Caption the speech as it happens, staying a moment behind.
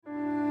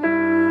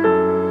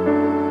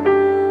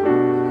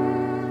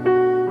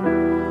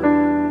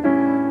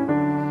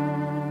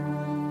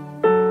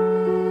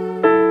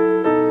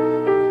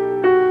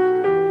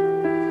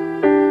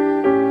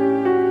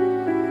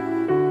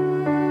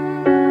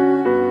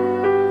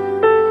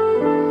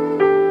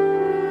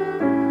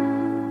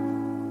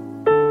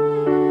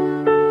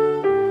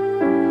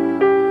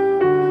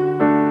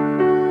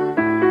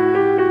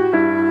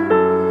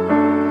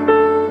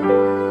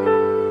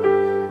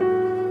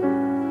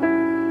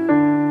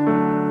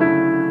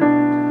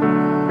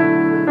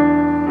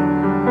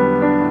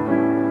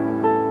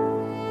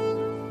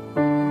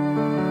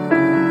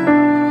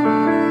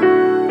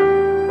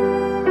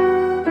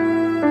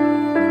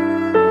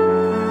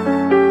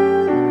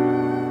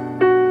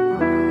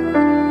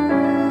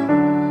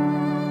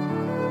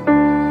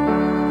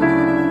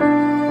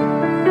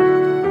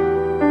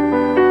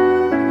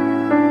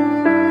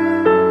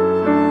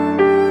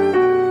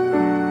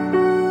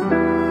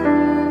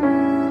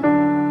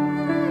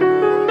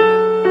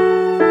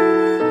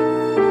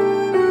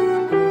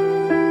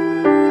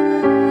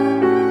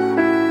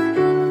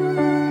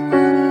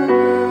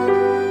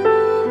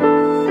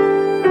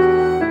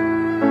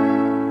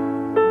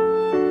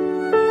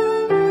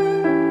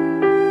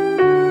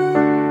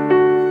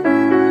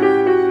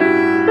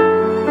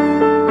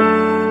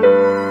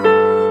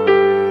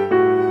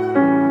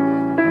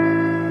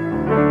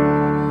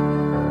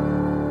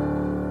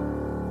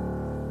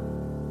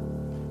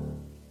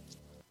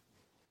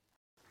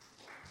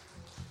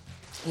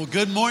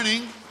Good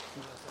morning.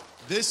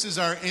 This is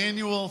our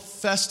annual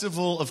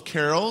Festival of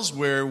Carols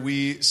where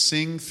we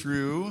sing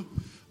through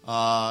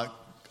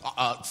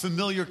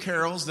familiar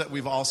carols that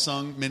we've all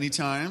sung many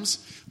times.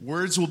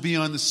 Words will be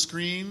on the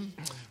screen,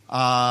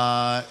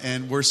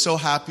 and we're so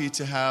happy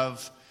to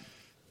have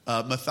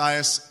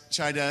Matthias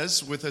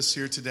Chaidez with us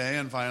here today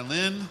on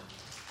violin.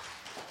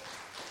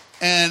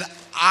 And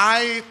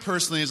I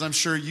personally, as I'm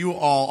sure you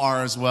all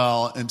are as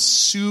well, am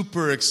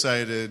super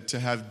excited to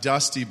have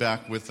Dusty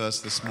back with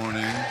us this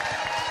morning.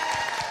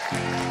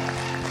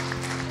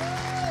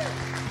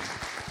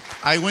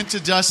 I went to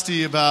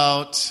Dusty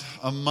about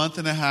a month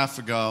and a half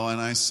ago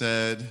and I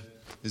said,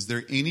 is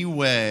there any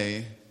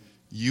way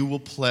you will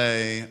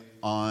play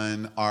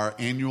on our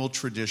annual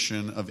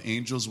tradition of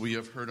Angels We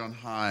Have Heard on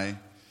High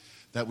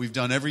that we've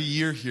done every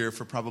year here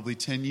for probably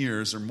 10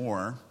 years or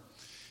more?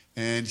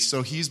 And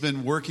so he's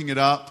been working it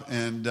up,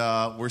 and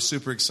we're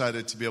super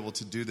excited to be able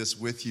to do this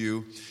with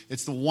you.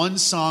 It's the one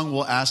song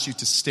we'll ask you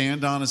to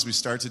stand on as we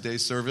start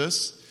today's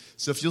service.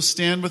 So if you'll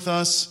stand with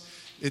us,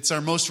 it's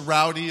our most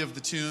rowdy of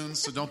the tunes,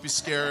 so don't be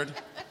scared.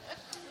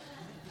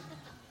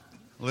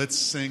 Let's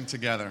sing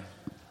together.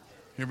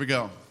 Here we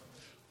go.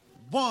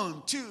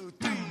 1, 2,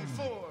 3,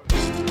 4.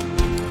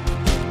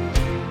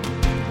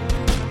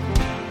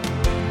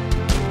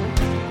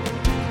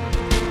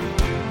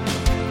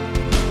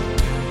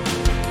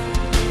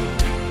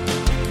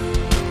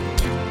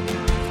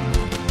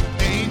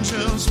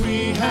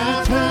 We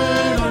have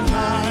heard on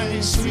high,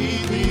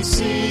 sweetly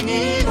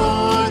singing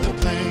o'er the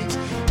plains,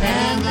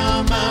 and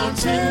the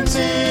mountains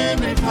in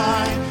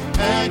reply,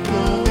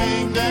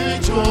 echoing their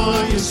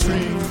joyous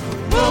strain.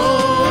 Gloria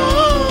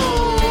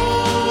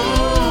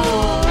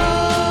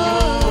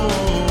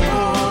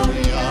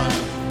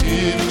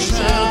in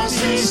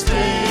excelsis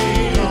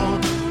Deo,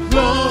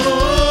 Gloria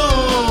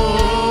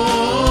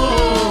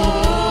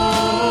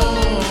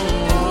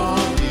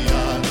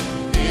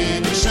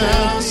in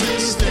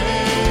excelsis Deo.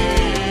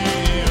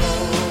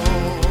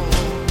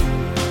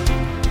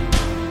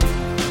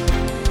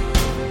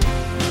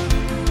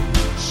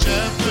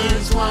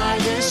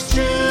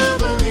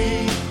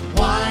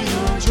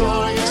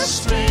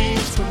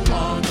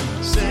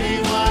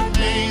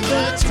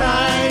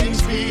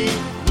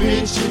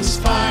 Which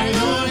inspire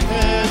your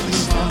heavenly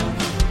song.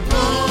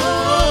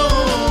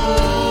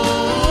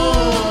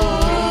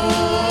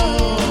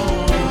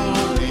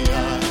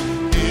 Gloria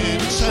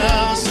in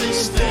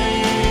excelsis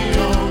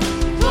Deo.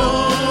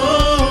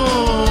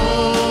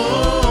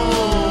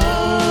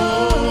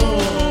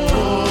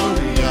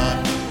 Gloria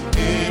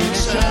in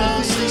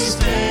excelsis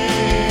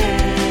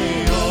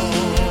Deo.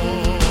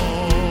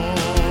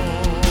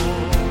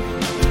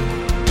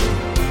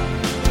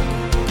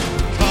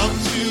 Come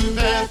to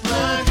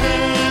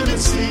Bethlehem,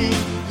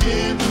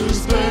 in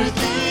whose birth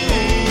the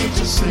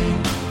angels sing.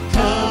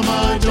 Come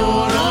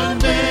adore on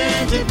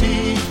bended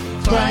knee,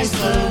 Christ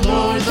the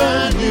Lord,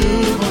 the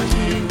newborn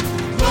King.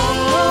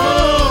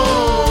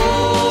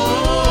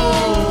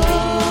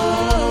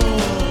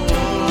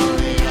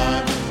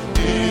 Gloria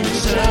in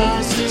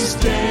excelsis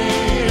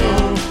Deo.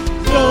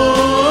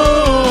 Gloria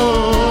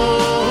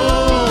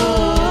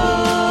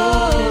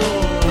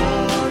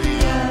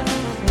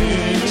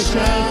in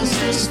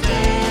excelsis Deo.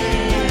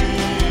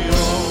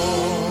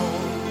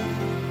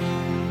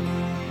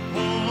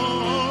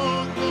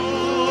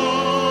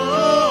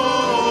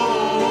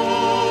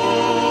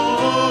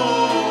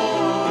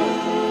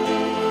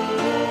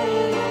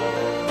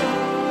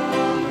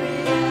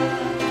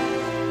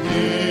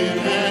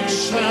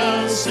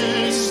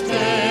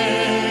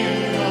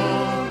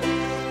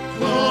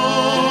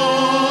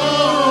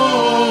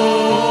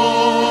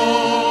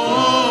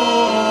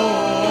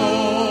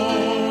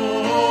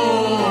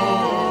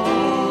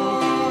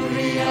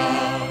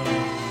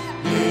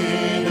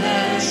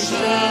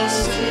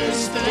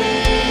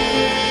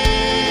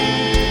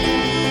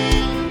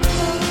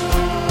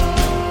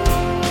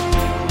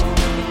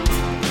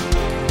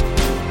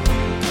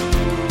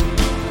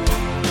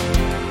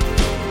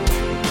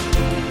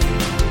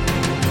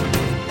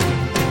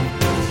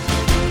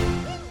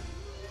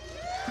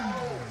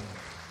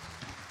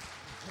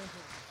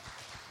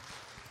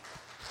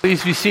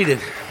 Please be seated.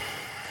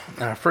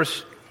 Our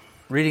first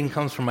reading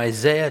comes from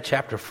Isaiah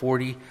chapter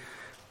 40,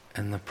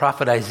 and the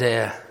prophet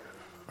Isaiah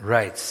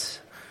writes,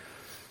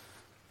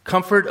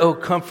 "Comfort, O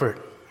comfort,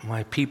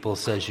 my people,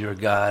 says your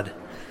God.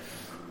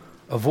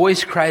 A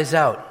voice cries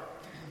out,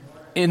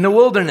 in the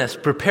wilderness,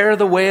 prepare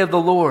the way of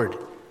the Lord.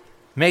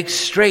 Make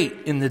straight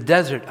in the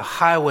desert a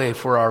highway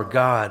for our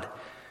God.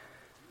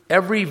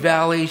 Every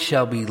valley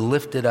shall be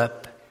lifted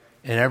up,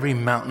 and every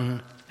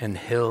mountain and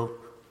hill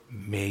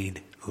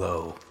made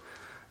low.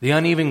 The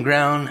uneven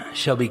ground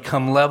shall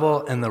become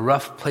level, and the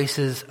rough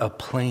places a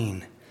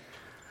plain.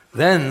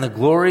 Then the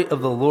glory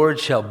of the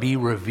Lord shall be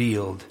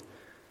revealed,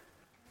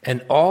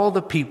 and all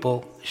the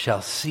people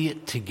shall see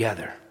it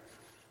together.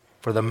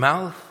 For the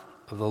mouth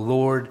of the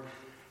Lord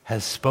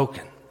has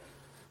spoken."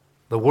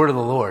 The word of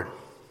the Lord.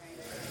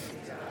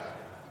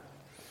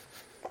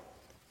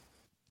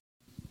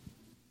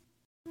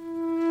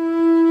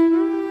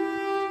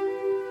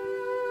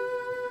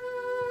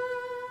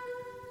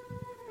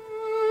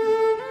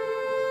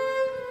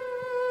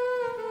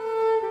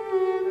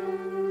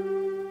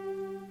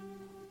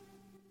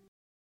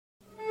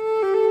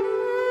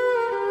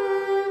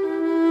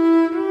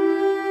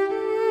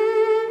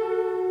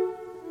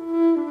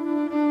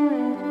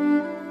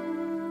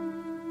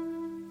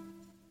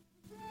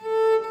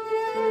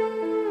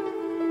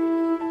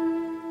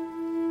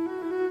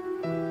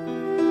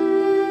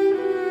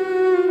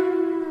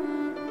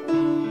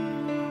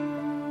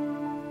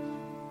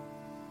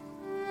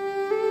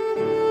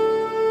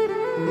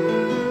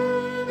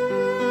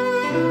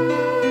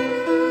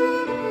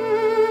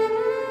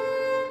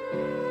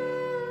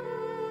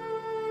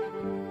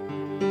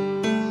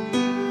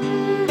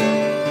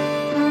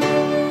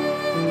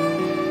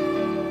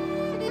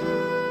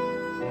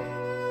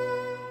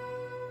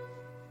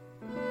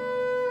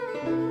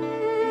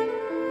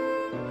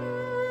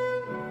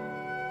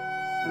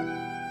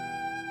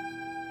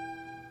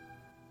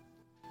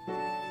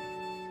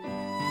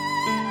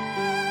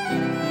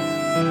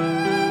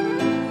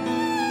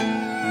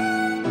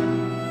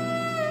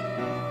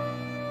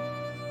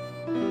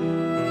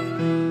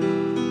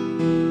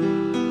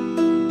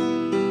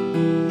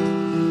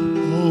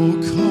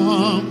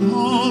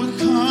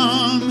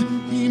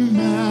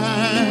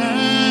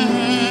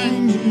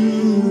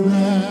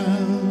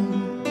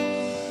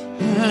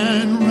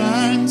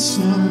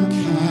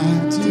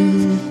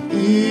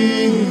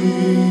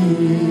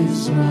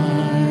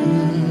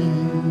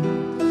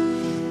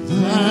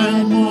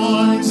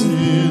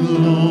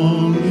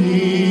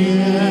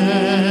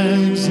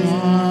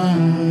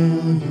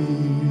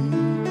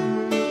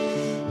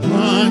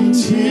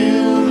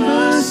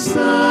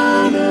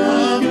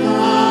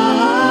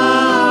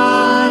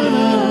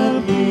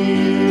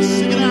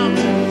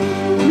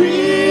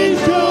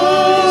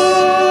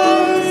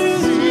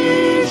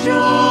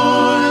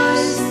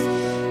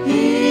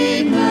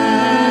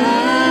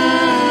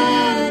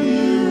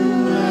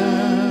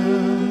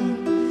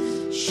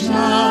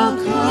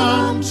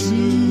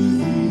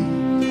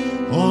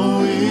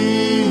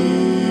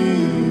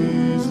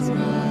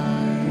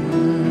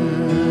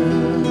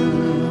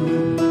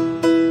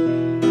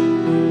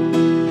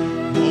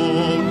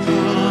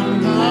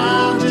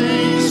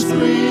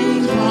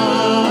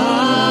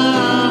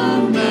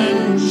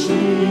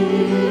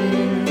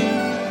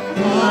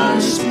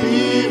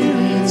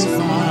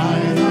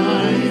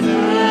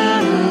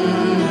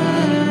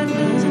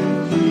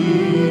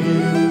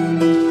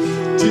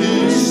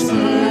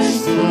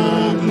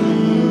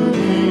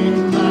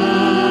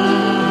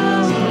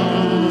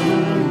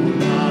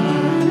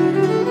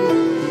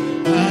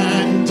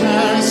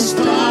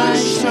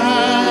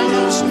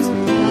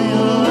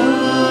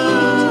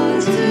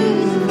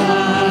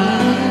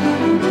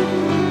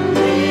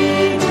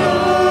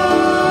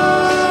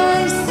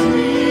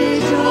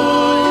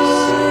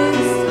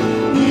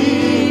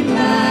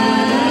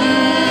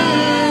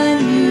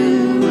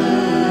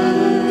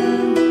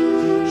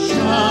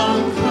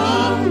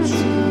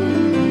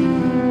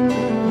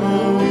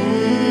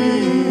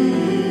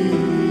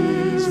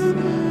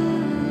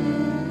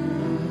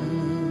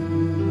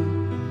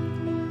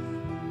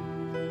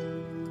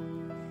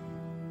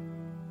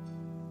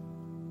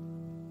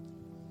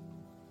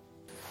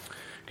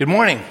 Good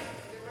morning.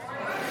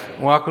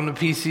 Welcome to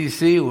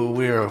PCC, where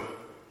we are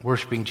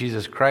worshiping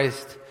Jesus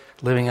Christ,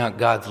 living out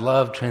God's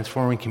love,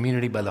 transforming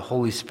community by the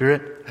Holy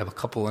Spirit. I have a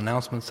couple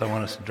announcements I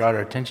want us to draw our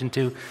attention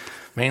to.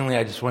 Mainly,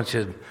 I just want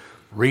you to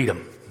read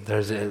them.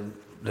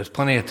 There's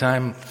plenty of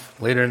time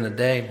later in the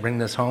day. Bring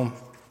this home.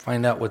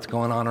 Find out what's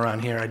going on around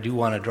here. I do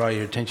want to draw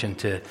your attention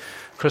to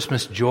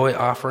Christmas Joy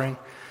Offering.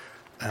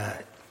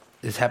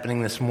 Is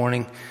happening this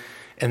morning.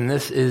 And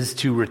this is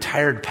to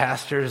retired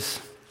pastors,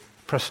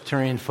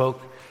 Presbyterian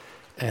folk.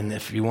 And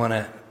if you want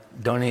to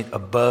donate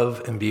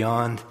above and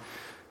beyond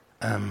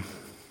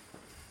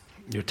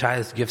your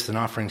tithes, gifts, and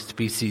offerings to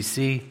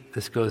PCC,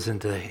 this goes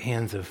into the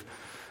hands of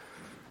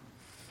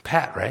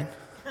Pat, right?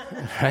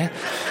 Right?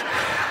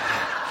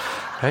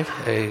 Right?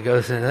 It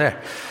goes in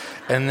there.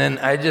 And then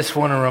I just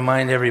want to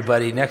remind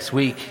everybody next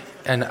week,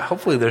 and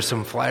hopefully there's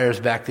some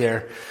flyers back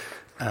there,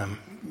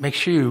 make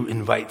sure you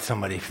invite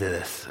somebody to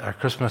this. Our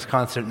Christmas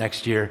concert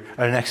next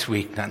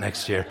week, not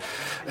next year.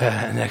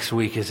 Next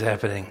week is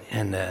happening,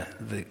 and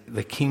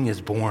the King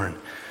is born.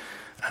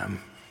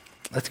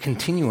 Let's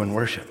continue in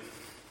worship.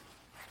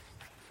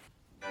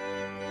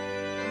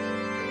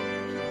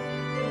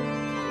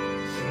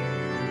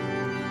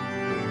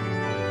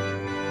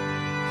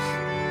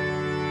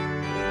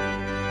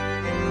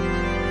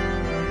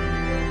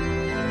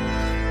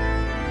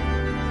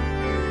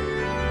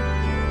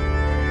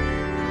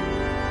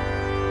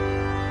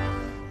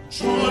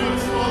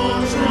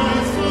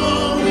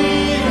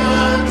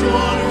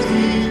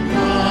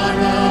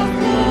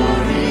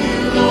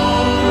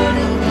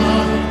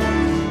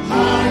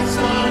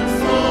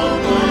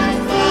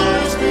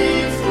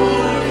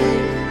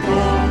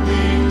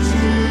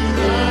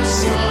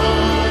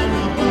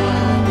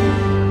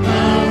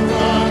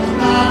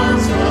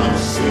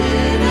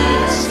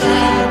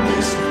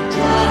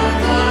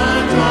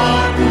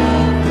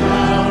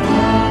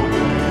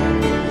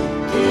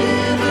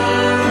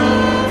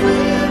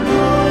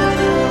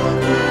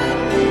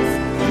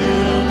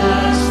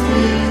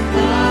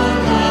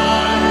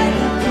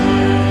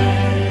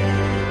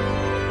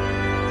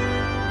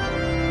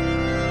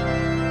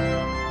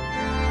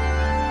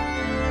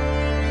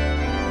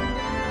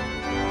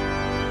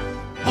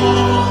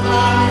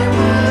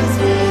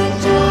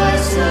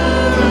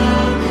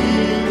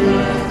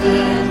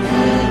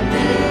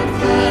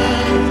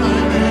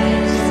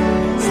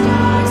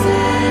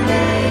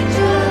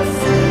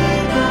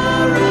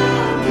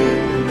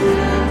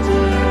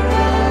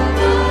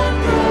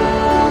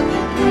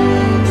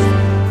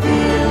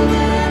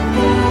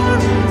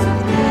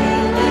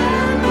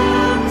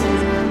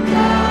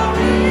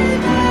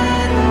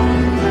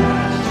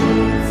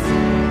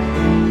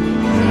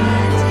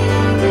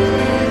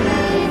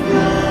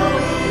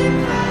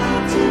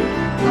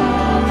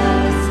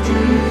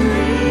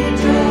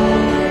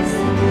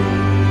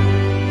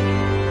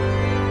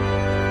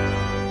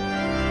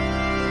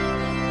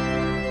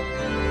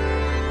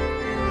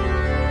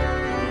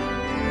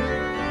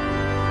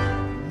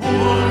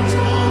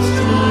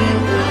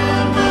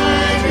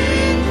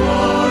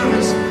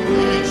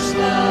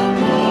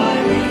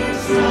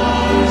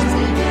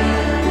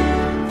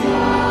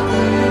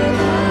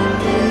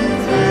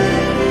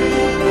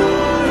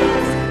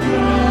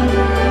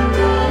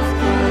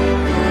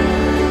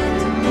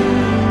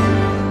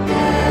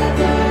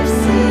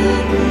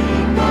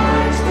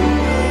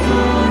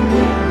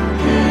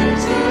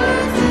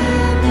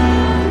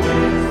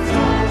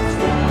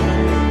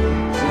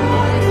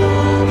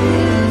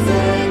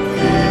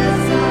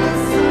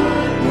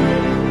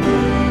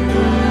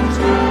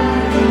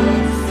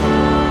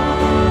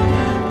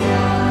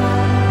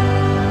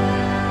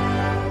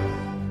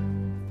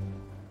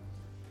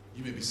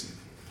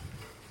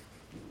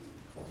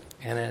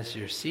 And as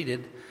you're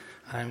seated,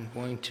 I'm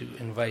going to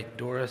invite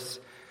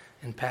Doris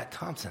and Pat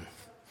Thompson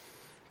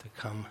to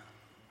come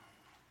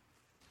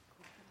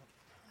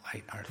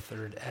light our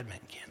third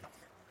Advent candle.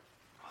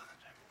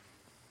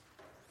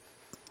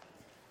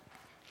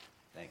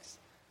 Thanks.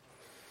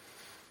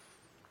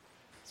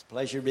 It's a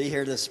pleasure to be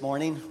here this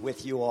morning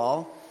with you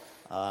all.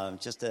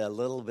 Just a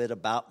little bit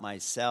about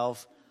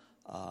myself.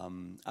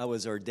 I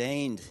was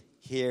ordained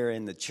here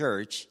in the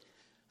church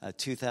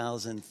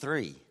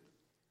 2003.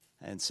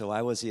 And so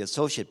I was the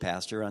associate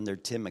pastor under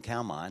Tim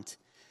McCalmont,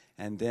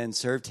 and then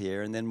served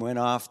here, and then went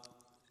off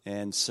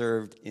and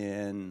served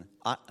in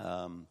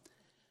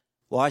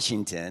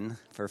Washington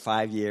for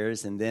 5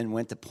 years, and then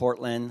went to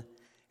Portland,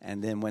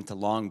 and then went to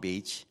Long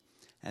Beach.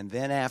 And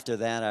then after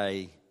that,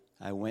 I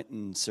went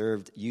and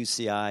served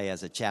UCI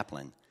as a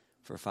chaplain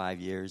for 5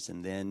 years,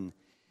 and then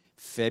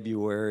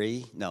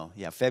February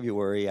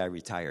I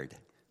retired.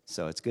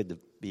 So it's good to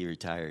be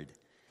retired.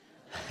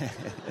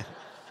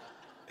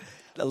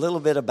 A little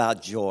bit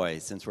about joy,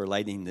 since we're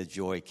lighting the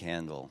joy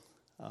candle.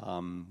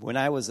 When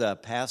I was a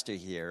pastor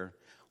here,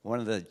 one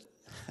of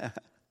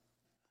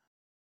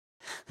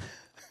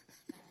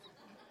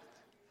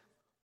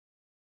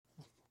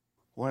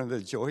the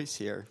joys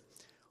here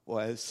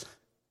was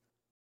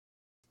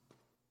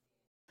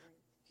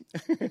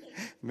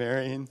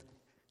marrying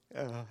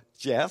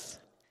Jeff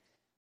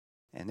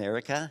and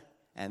Erica,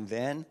 and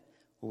then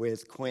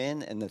with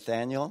Quinn and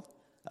Nathaniel,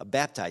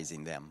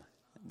 baptizing them.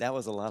 That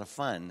was a lot of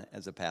fun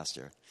as a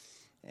pastor.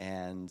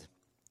 And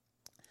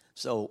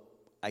so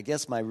I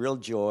guess my real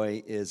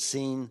joy is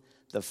seeing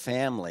the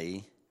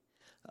family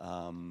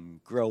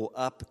grow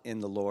up in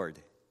the Lord,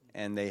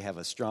 and they have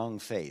a strong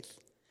faith.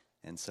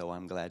 And so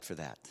I'm glad for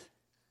that.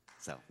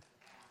 So.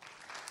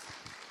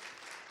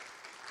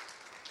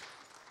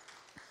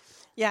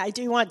 Yeah, I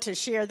do want to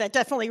share that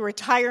definitely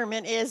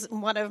retirement is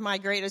one of my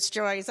greatest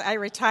joys. I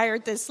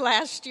retired this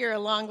last year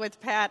along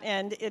with Pat,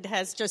 and it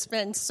has just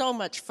been so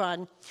much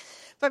fun.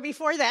 But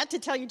before that, to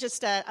tell you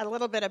just a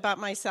little bit about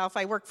myself,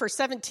 I worked for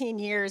 17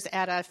 years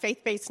at a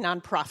faith-based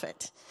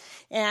nonprofit.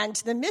 And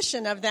the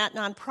mission of that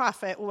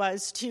nonprofit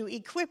was to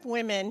equip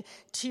women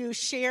to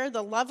share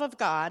the love of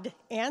God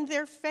and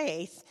their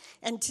faith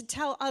and to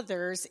tell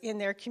others in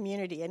their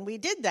community. And we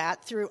did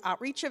that through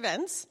outreach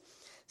events,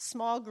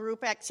 small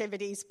group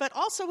activities, but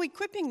also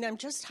equipping them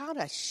just how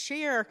to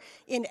share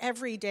in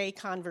everyday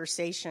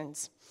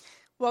conversations.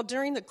 Well,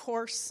 during the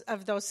course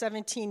of those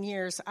 17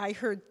 years, I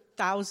heard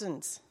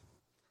thousands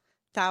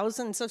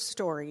of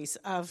stories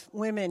of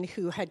women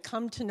who had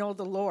come to know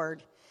the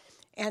Lord.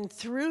 And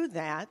through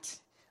that,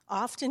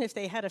 often if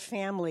they had a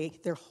family,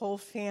 their whole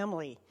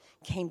family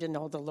came to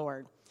know the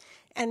Lord.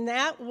 And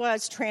that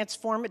was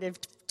transformative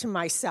to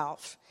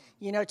myself,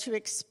 to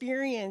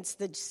experience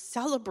the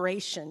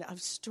celebration of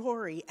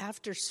story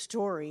after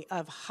story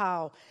of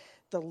how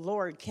the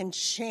Lord can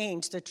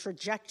change the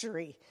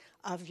trajectory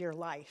of your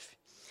life.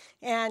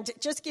 And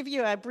just give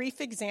you a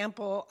brief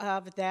example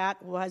of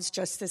that was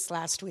just this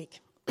last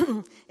week.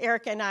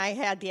 Eric and I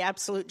had the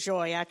absolute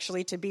joy,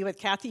 actually, to be with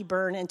Kathy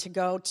Byrne and to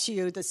go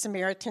to the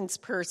Samaritan's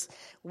Purse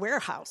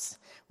warehouse,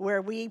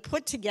 where we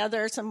put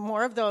together some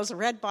more of those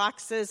red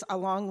boxes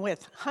along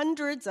with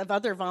hundreds of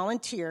other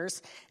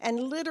volunteers, and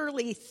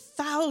literally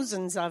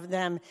thousands of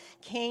them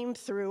came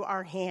through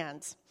our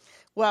hands.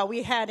 Well,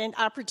 we had an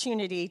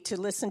opportunity to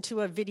listen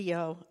to a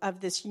video of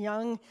this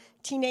young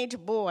teenage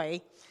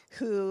boy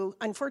who,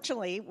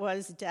 unfortunately,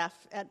 was deaf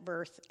at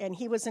birth, and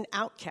he was an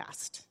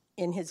outcast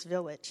in his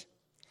village.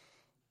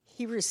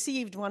 He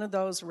received one of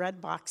those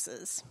red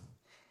boxes,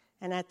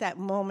 and at that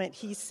moment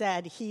he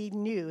said he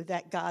knew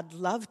that God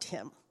loved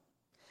him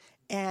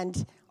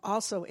and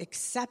also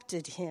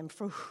accepted him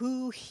for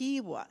who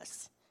he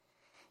was.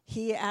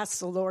 He asked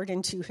the Lord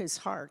into his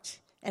heart,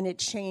 and it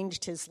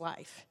changed his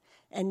life.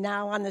 And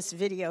now on this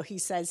video he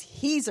says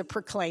he's a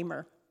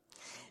proclaimer.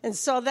 And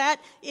so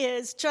that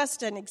is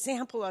just an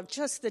example of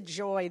just the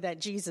joy that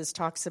Jesus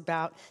talks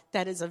about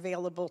that is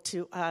available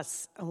to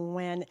us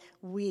when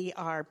we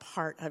are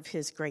part of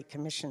his Great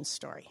Commission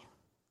story.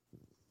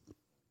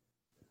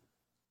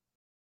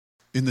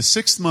 In the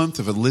 6th month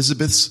of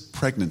Elizabeth's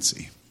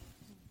pregnancy,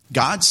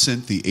 God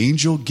sent the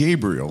angel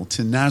Gabriel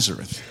to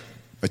Nazareth,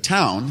 a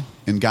town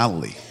in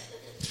Galilee,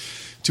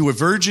 to a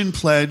virgin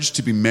pledged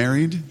to be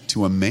married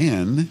to a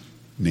man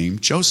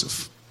named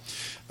Joseph,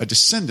 a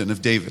descendant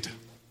of David.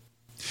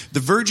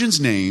 The virgin's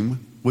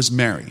name was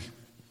Mary.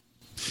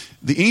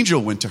 The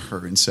angel went to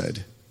her and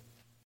said,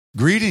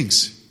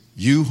 "Greetings,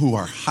 you who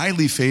are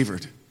highly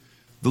favored.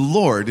 The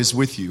Lord is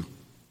with you."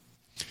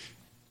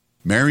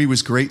 Mary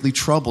was greatly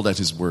troubled at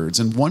his words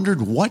and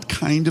wondered what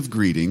kind of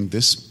greeting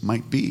this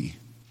might be.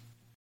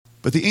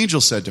 But the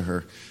angel said to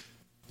her,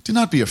 "Do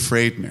not be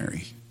afraid,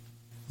 Mary.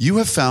 You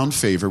have found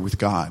favor with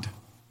God.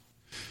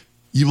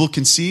 You will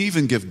conceive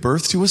and give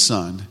birth to a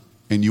son,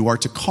 and you are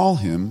to call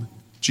him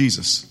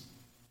Jesus.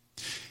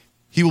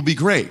 He will be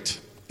great,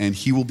 and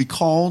he will be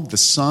called the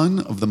Son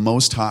of the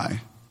Most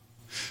High.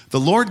 The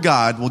Lord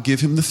God will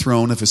give him the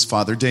throne of his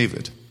father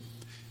David,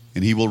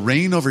 and he will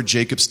reign over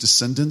Jacob's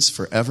descendants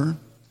forever.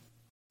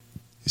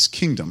 His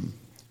kingdom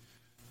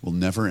will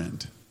never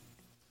end.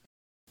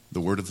 The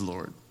word of the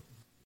Lord.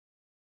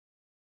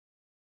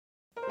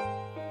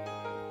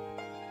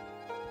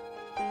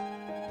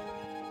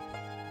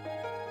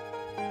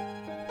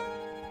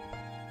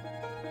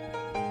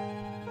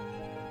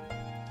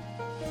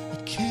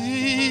 It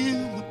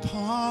came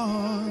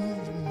upon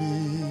the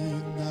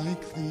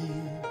midnight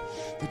clear,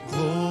 the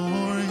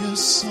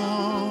glorious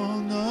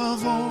song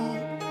of old,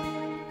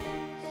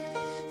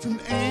 from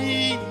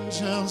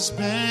angels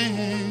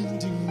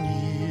bending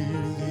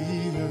near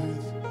the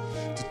earth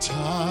to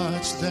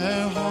touch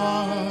their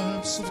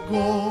harps of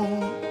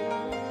gold.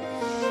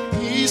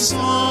 Peace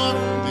on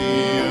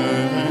the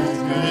earth,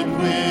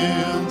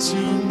 goodwill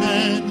to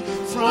men,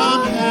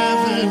 from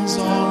heaven's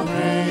all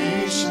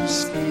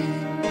gracious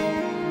King.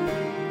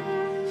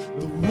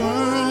 The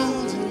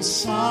world in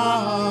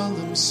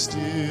solemn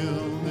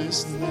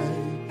stillness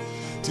lay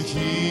to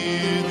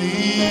hear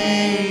the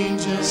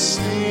angels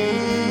sing.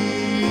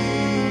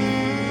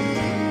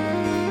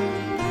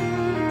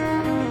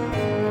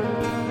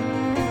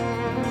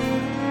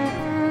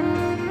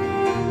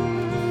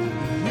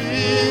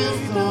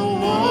 With the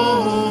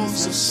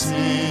woes of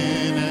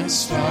sin and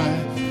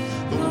strife,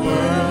 the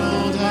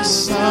world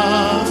has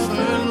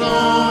suffered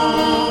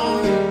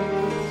long.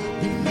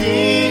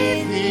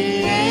 Beneath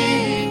the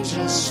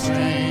angel's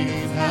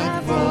strain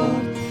had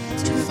rolled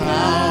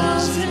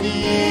 2,000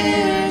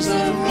 years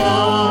of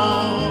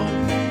wrong.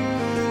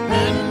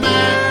 And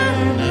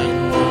man at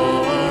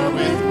war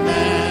with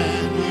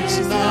man hears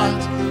not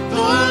the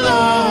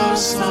love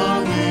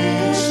song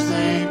which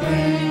they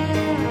bring.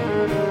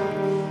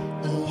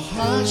 Oh,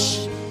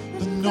 hush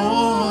the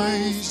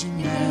noise, you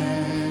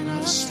men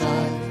of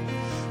strife,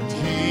 and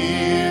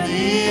hear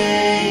the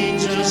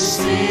angels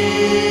sing.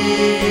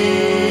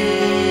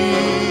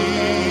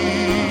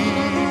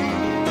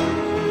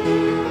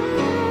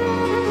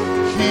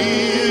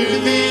 Hear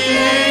the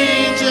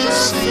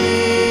angels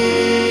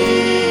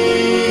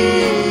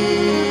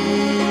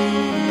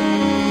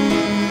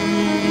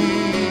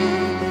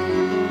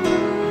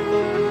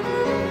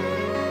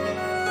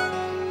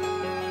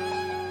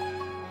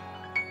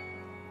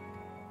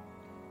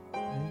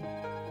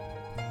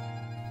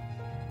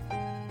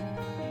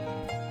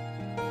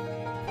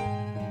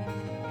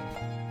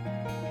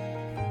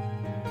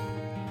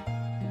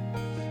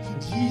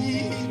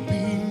Deep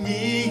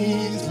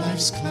beneath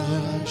life's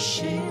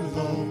crushing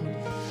load,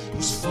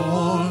 whose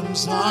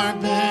forms are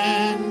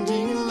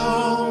bending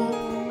low,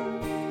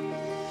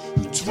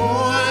 who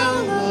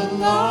toil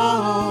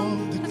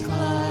along the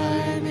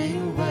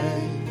climbing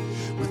way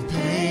with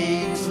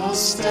painful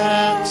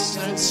steps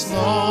and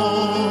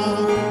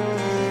slow.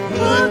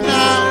 Look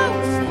now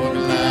for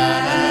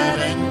glad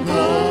and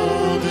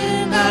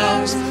golden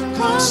hours,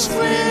 come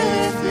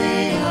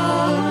swiftly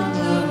on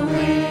the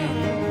wing.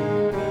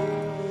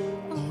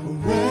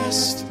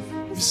 Rest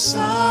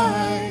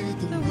beside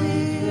the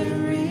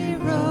weary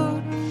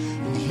road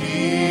and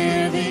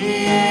hear the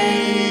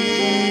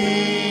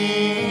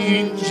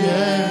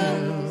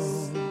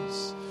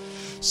angels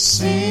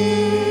sing.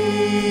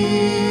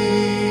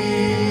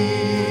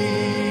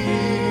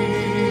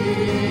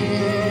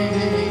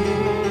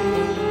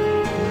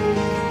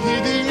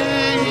 Hear the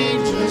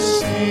angels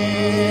sing.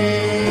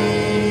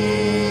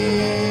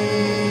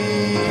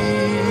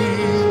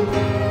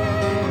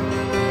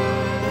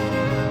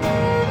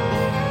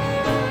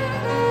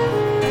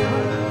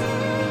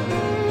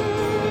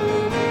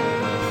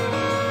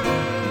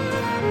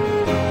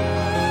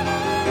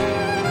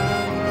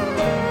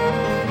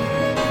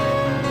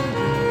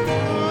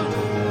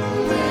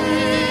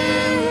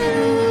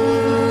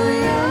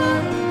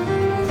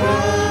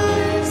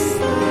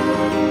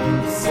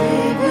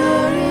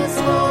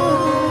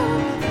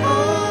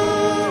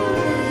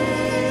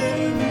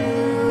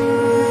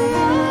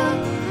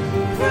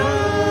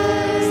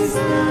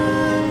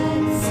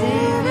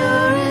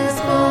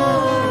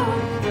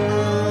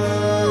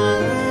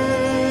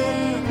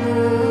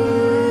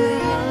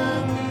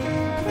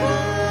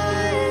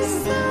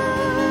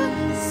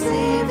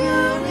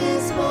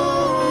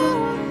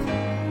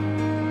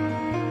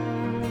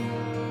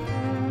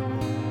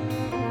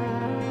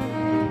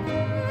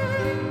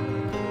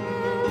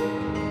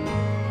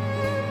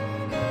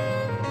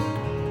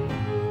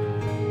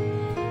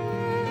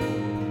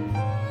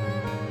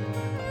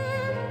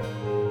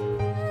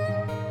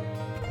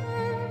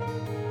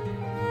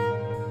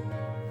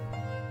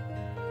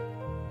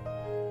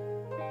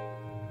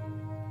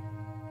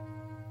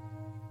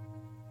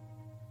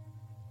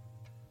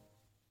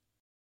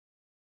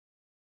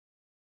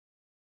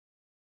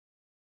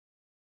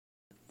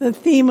 The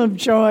theme of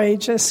joy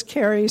just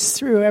carries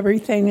through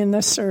everything in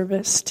the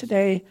service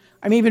today.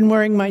 I'm even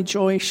wearing my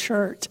joy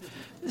shirt,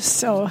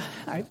 so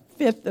I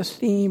fit the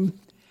theme.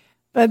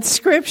 But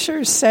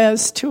Scripture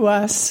says to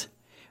us,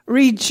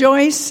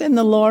 rejoice in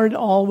the Lord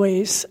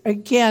always.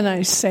 Again,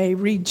 I say,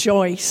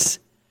 rejoice.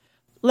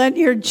 Let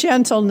your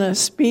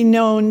gentleness be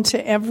known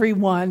to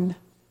everyone.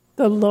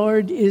 The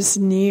Lord is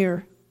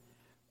near.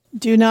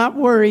 Do not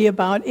worry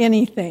about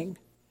anything,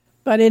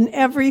 but in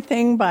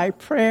everything by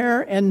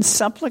prayer and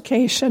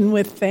supplication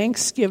with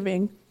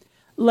thanksgiving,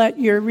 let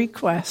your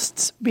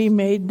requests be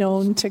made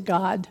known to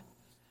God.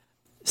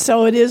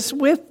 So it is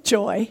with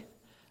joy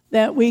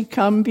that we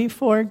come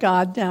before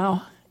God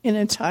now in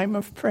a time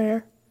of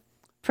prayer.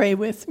 Pray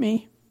with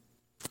me.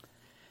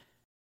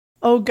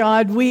 O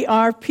God, we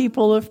are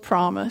people of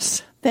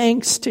promise.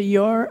 Thanks to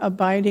your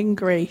abiding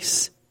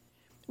grace,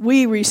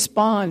 we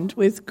respond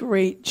with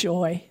great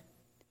joy.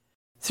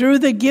 Through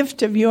the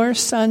gift of your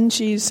Son,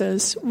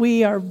 Jesus,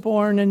 we are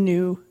born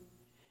anew.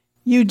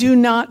 You do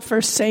not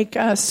forsake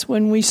us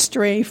when we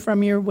stray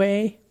from your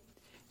way.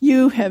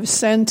 You have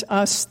sent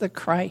us the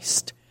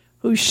Christ,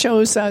 who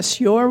shows us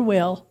your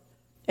will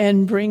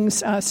and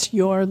brings us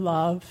your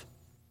love.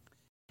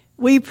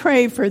 We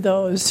pray for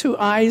those whose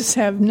eyes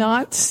have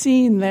not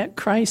seen that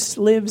Christ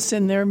lives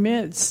in their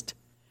midst.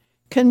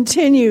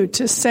 Continue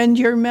to send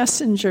your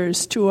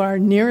messengers to our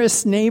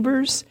nearest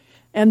neighbors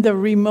and the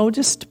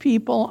remotest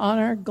people on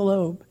our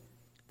globe,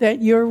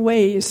 that your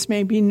ways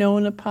may be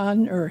known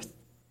upon earth,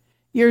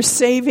 your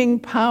saving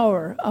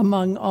power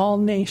among all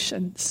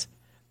nations.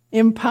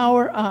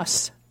 Empower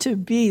us to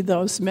be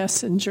those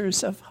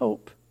messengers of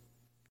hope.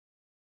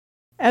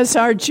 As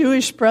our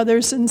Jewish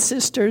brothers and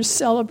sisters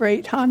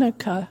celebrate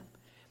Hanukkah,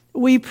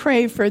 we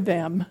pray for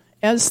them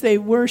as they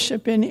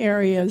worship in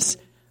areas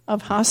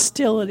of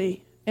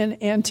hostility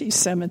and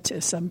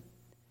anti-Semitism.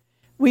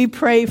 We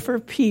pray for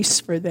peace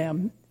for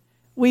them.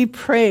 We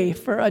pray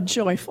for a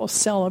joyful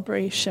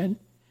celebration.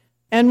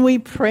 And we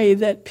pray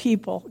that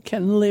people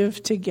can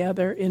live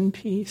together in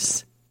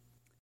peace.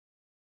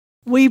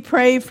 We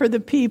pray for the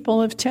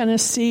people of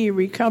Tennessee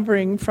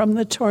recovering from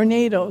the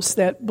tornadoes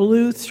that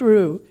blew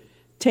through,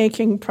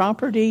 taking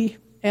property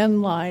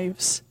and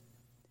lives.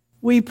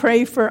 We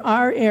pray for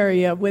our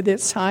area with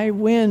its high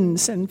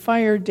winds and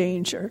fire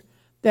danger,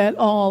 that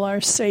all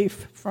are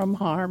safe from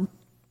harm.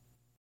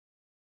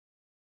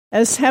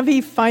 As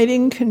heavy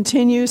fighting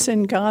continues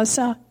in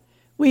Gaza,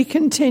 we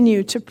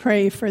continue to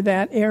pray for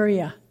that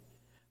area,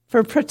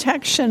 for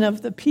protection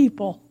of the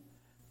people,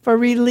 for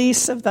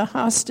release of the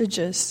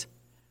hostages,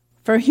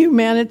 for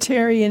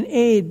humanitarian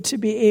aid to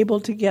be able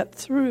to get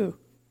through,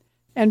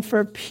 and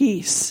for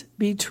peace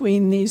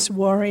between these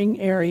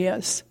warring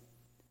areas.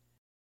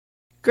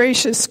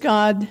 Gracious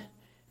God,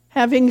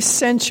 having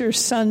sent your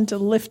Son to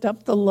lift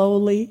up the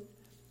lowly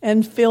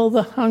and fill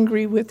the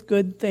hungry with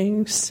good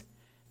things,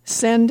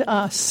 send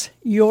us,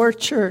 your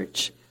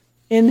church,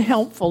 in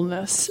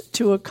helpfulness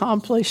to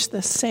accomplish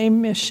the same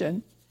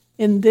mission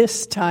in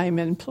this time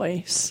and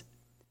place.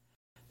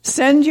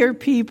 Send your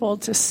people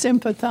to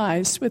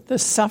sympathize with the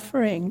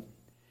suffering,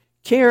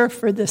 care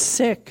for the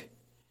sick,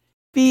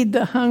 feed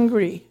the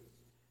hungry,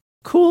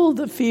 cool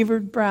the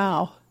fevered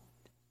brow,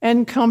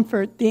 and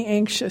comfort the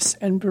anxious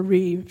and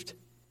bereaved.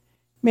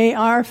 May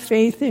our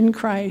faith in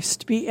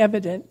Christ be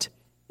evident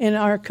in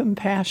our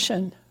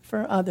compassion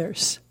for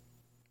others.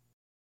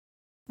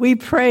 We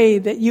pray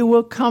that you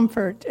will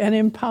comfort and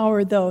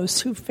empower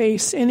those who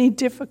face any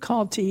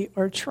difficulty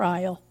or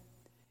trial.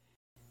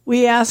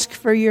 We ask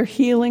for your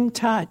healing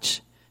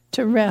touch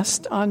to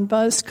rest on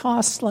Buzz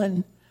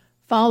Coughlin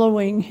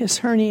following his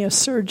hernia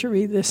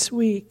surgery this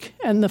week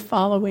and the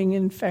following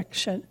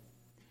infection.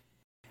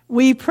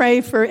 We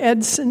pray for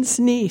Edson's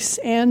niece,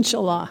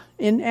 Angela,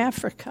 in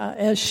Africa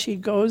as she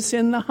goes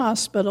in the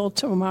hospital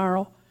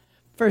tomorrow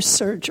for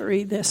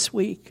surgery this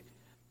week,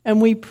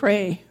 and we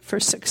pray for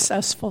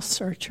successful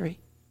surgery.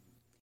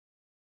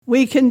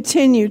 We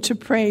continue to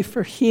pray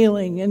for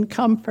healing and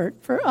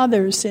comfort for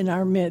others in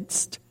our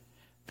midst,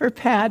 for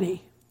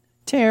Patty,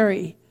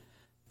 Terry,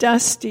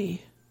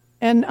 Dusty,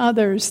 and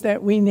others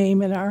that we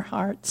name in our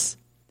hearts.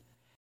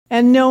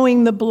 And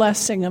knowing the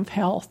blessing of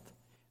health,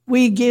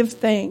 we give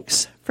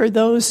thanks for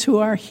those who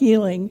are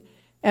healing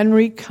and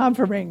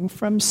recovering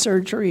from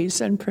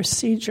surgeries and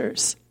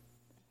procedures.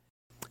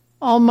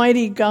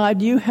 Almighty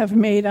God, you have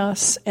made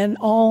us and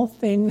all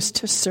things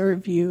to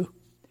serve you.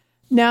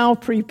 Now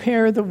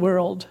prepare the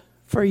world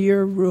for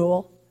your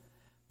rule.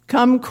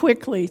 Come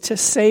quickly to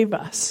save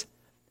us,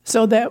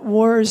 so that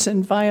wars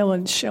and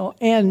violence shall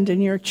end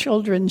and your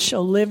children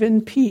shall live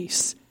in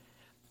peace,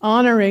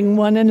 honoring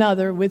one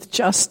another with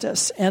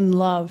justice and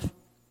love.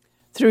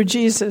 Through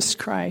Jesus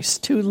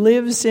Christ, who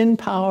lives in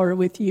power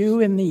with you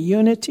in the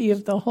unity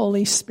of the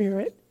Holy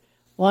Spirit,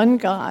 one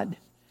God,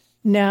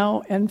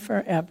 now and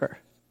forever.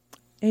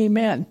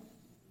 Amen.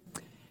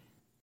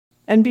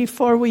 And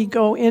before we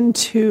go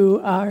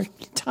into our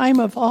time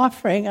of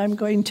offering, I'm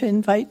going to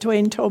invite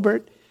Dwayne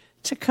Tobert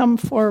to come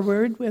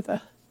forward with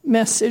a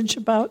message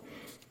about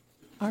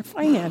our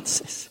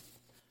finances.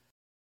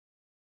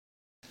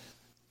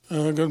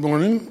 Good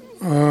morning.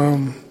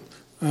 I'm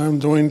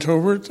Dwayne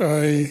Tobert.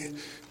 I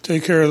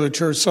take care of the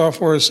church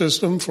software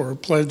system for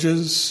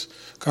pledges,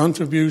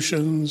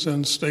 contributions,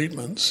 and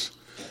statements.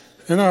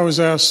 And I was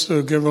asked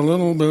to give a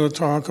little bit of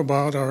talk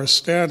about our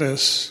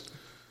status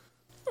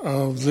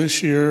of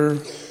this year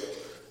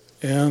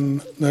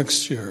and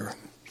next year.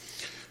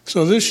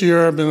 So this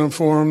year I've been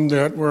informed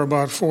that we're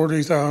about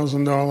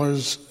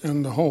 $40,000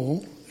 in the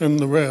hole, in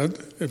the red,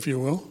 if you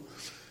will.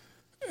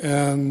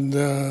 And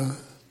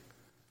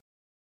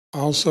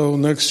also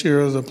next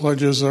year the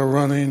pledges are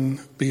running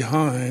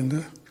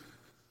behind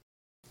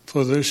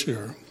for this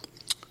year.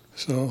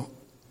 So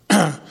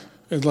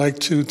I'd like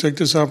to take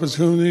this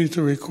opportunity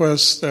to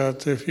request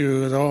that if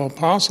you at all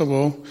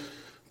possible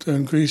to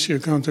increase your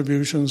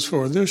contributions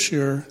for this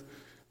year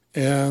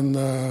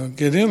and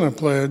get in a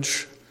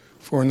pledge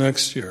for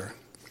next year.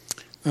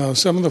 Now,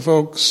 some of the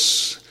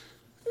folks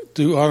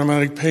do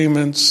automatic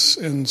payments,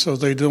 and so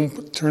they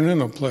don't turn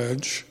in a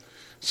pledge.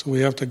 So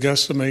we have to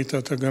guesstimate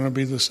that they're going to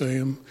be the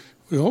same.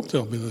 We hope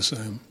they'll be the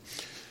same.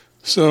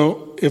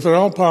 So if at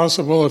all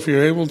possible, if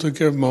you're able to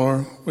give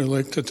more, we'd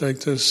like to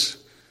take this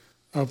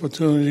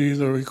opportunity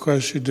to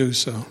request you do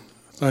so.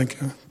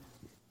 Thank you.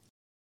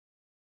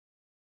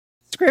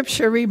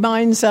 Scripture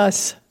reminds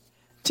us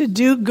to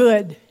do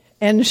good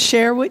and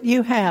share what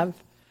you have,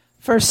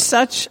 for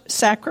such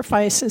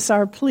sacrifices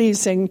are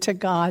pleasing to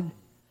God.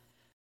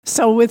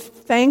 So with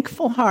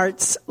thankful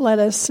hearts, let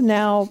us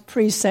now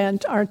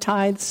present our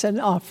tithes and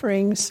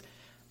offerings.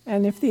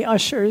 And if the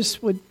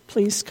ushers would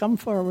please come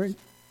forward.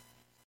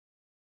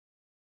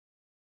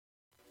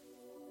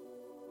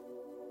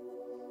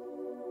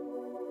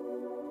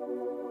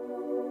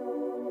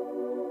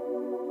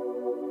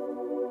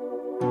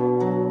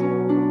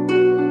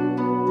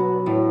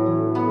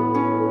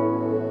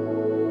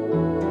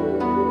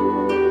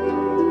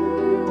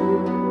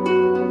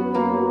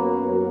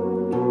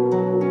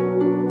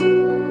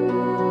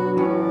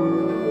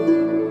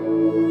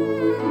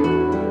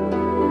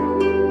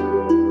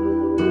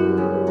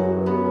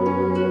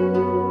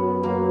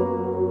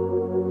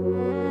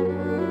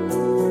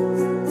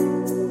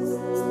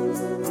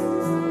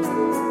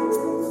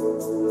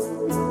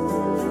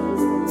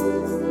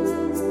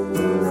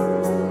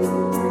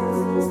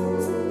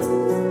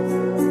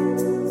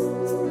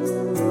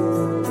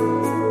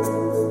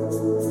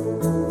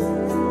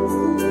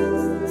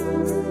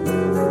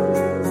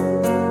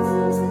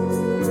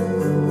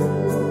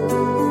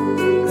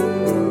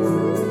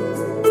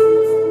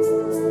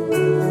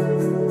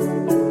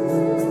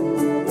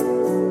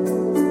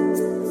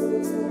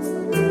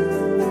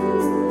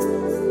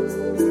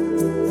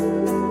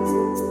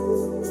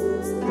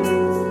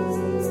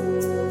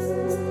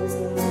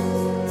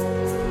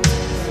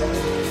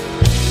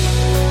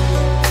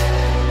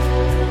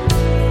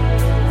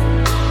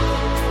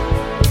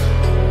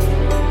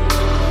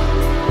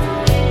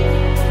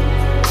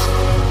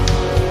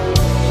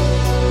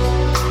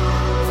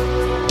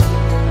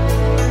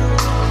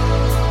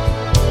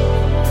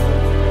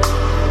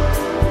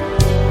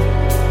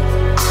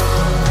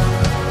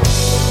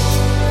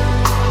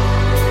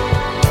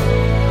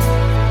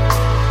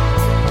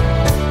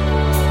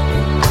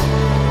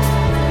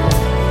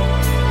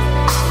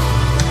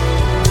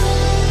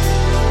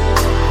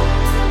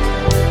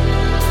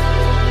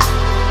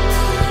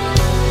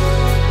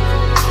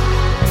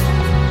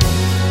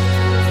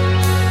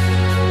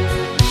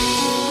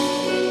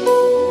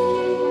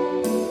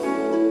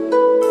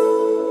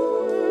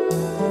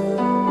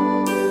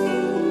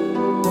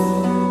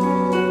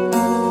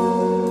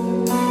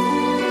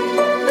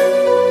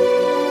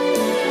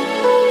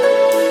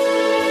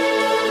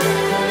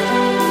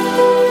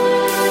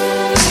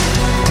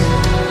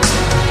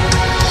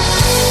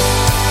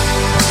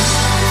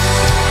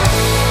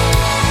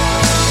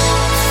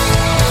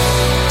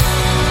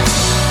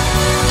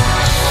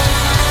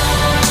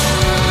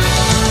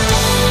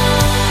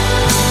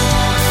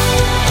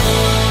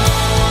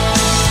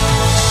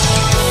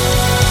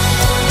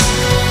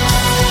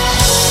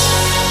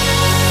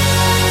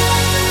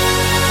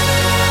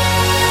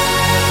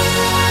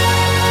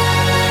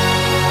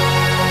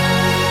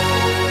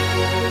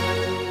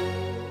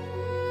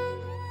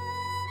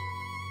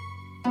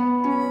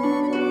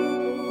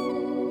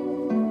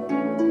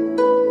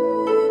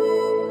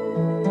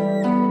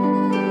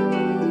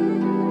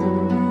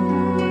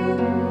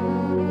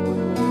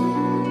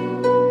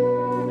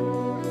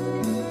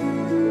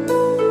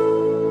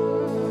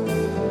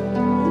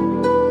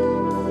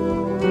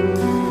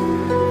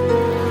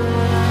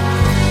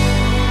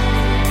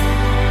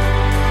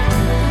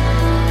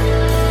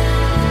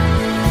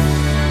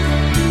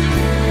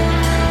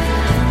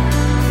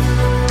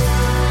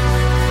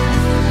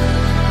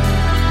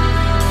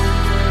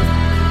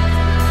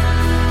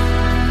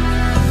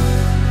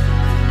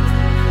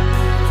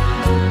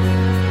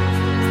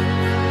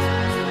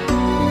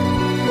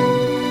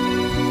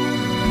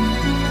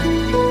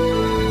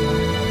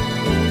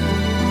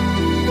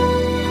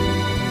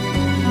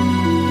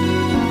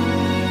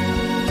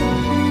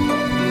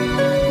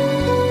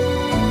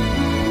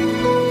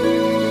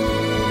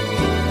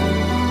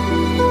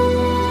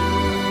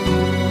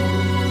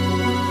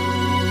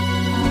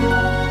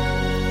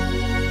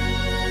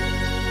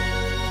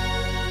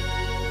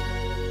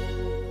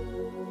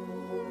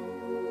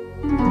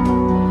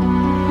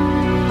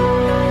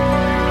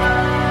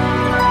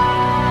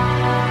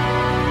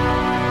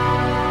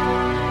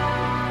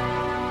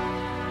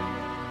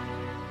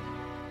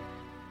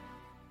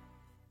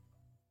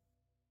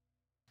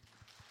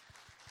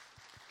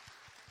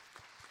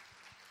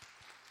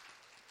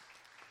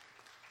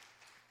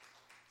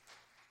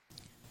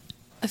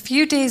 A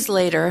few days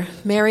later,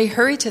 Mary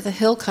hurried to the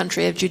hill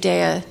country of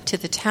Judea, to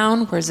the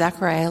town where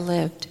Zechariah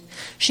lived.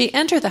 She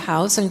entered the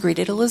house and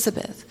greeted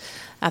Elizabeth.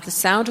 At the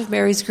sound of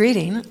Mary's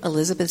greeting,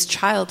 Elizabeth's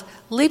child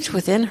leaped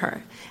within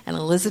her, and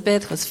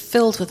Elizabeth was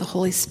filled with the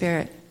Holy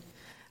Spirit.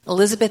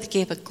 Elizabeth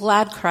gave a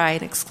glad cry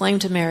and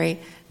exclaimed to Mary,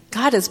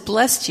 "God has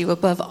blessed you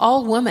above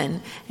all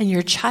women, and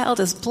your child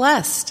is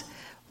blessed.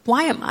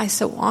 Why am I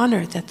so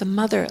honored that the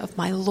mother of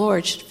my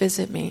Lord should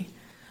visit me?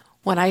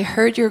 When I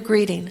heard your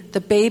greeting,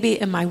 the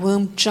baby in my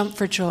womb jumped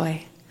for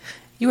joy.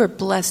 You are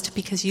blessed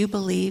because you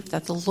believed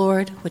that the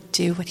Lord would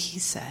do what he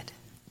said."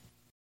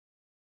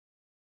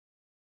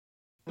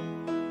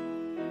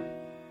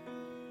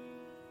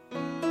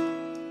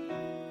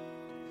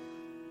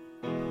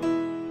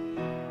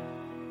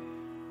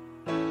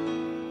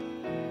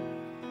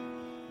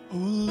 O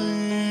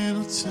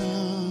little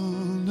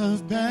town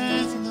of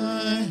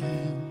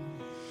Bethlehem,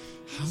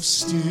 how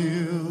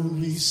still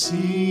we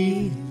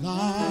see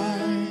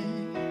lie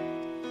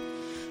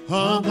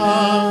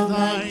above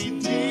thy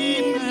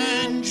deep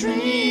and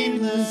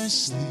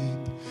dreamless sleep.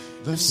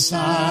 The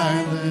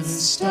silent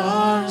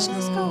stars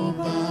go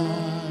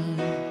by,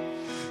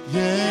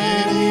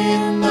 yet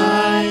in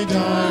thy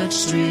dark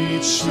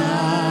street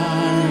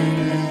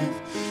shineth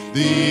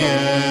the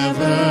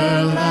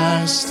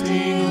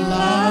everlasting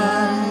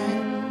light.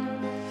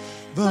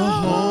 The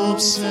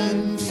hopes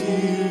and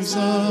fears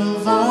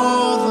of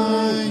all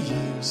the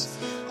years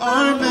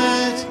are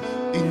met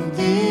in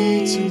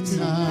thee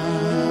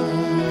tonight.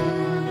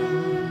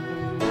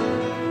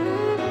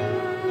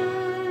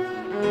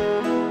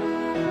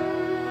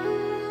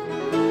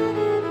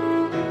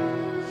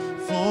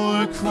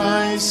 For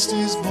Christ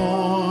is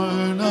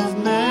born of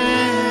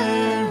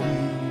Mary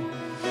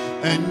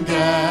and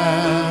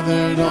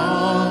gathered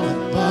all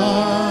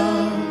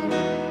above,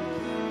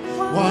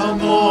 while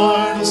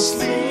mortals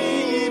sleep.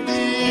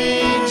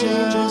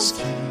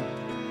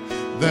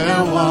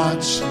 Their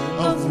watch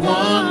of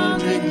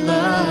wondering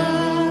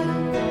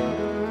love.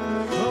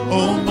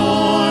 O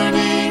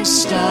morning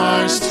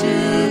stars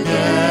together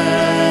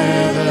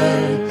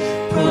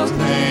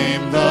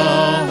proclaim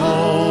the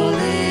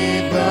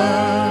holy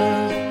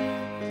birth,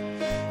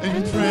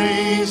 and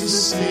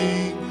praises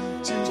sing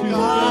to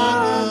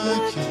God the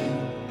King,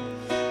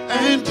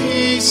 and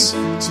peace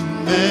to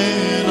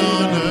men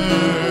on earth.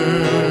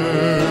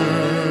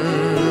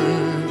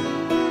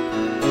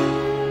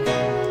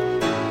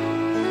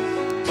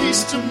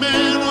 To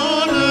men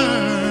on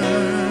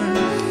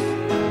earth.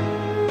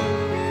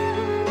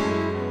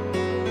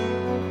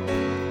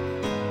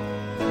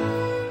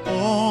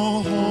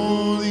 O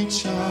holy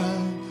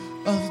child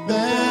of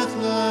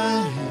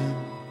Bethlehem,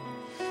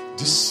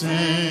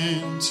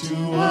 descend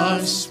to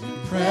us, we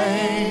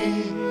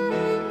pray.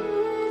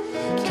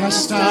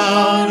 Cast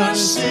out our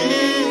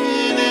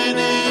sin and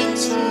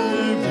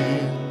enter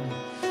in.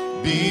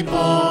 Be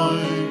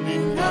born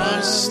in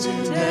us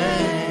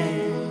today.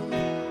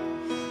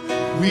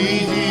 We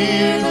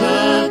hear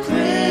the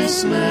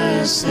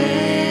Christmas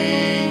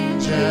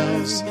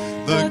angels,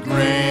 the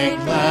great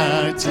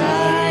glad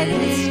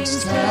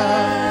tidings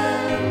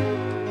tell.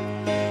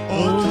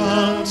 Oh,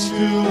 come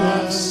to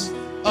us,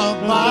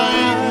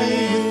 abide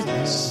with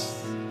us,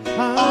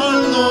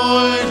 our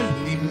Lord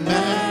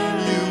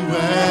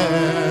Emmanuel,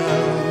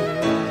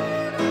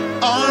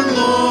 our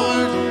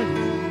Lord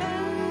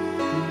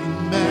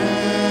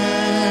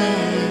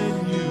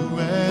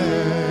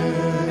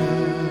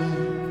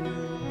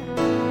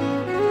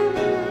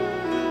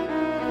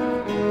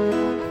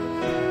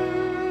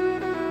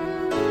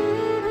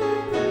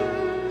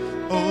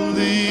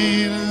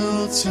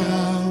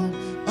town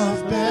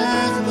of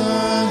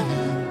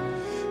Bethlehem,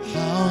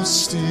 how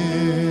still.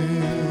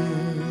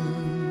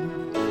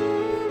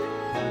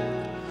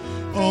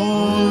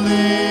 Oh,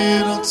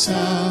 little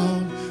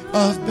town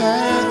of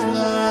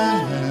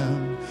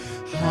Bethlehem,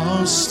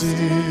 how still.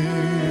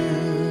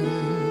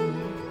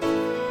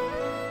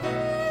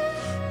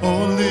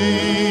 Oh,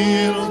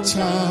 little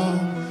town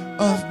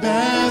of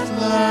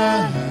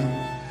Bethlehem,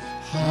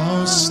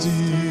 how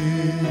still.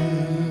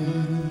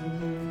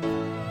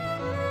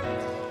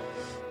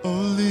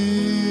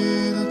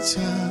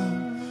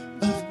 Town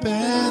of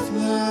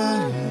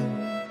Bethlehem,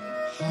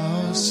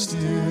 how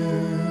still.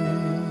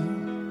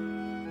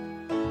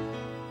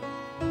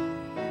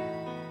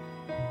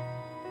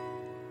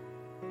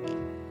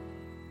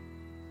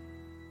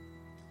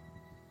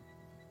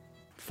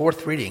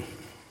 Fourth reading,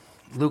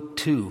 Luke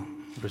 2,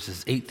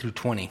 verses 8 through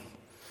 20.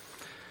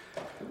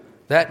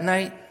 That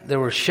night there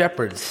were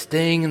shepherds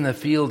staying in the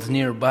fields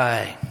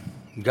nearby,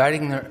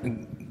 guarding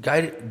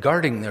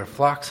their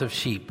flocks of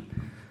sheep.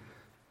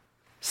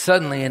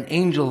 Suddenly an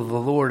angel of the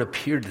Lord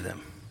appeared to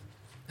them,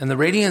 and the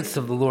radiance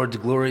of the Lord's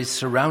glory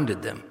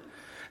surrounded them.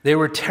 They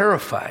were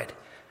terrified,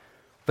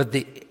 but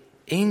the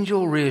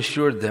angel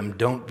reassured them,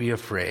 "Don't be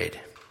afraid."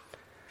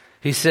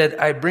 He said,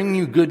 "I bring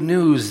you good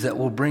news that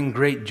will bring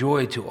great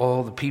joy to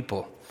all the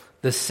people.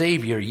 The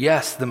Savior,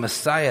 yes, the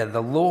Messiah,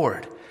 the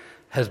Lord,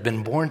 has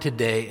been born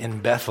today in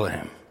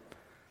Bethlehem,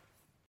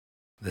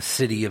 the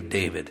city of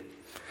David.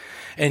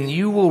 And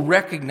you will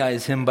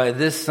recognize him by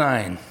this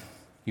sign.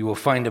 You will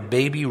find a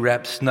baby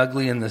wrapped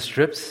snugly in the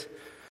strips.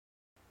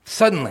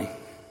 Suddenly.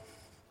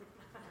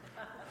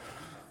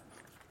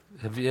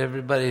 Have you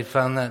everybody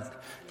found that?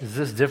 Is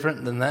this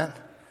different than that?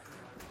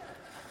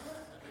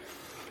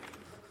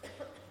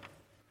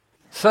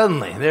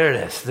 Suddenly, there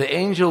it is. The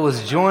angel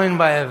was joined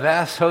by a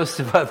vast host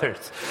of others,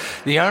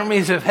 the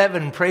armies of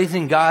heaven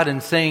praising God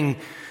and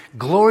saying,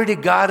 "Glory to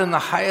God in the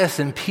highest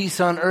and peace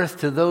on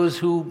earth to those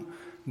who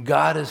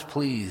God is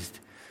pleased."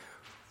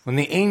 When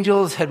the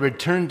angels had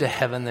returned to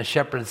heaven, the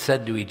shepherds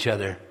said to each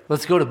other,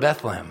 "Let's go to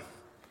Bethlehem.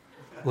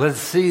 Let's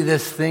see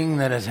this thing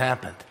that has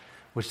happened,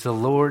 which the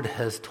Lord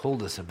has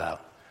told us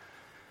about."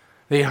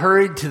 They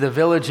hurried to the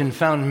village and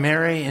found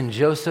Mary and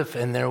Joseph,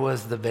 and there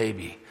was the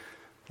baby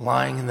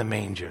lying in the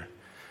manger.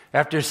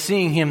 After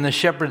seeing him, the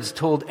shepherds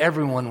told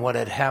everyone what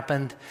had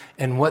happened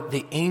and what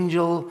the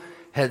angel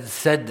had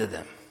said to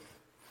them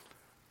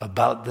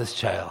about this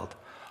child.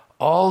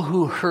 All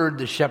who heard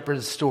the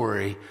shepherd's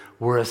story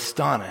were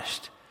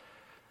astonished.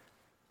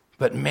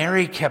 But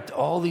Mary kept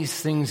all these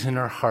things in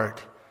her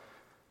heart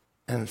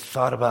and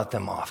thought about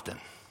them often.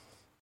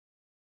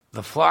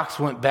 The flocks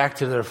went back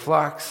to their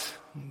flocks,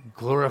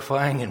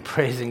 glorifying and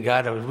praising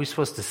God. Are we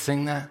supposed to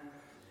sing that?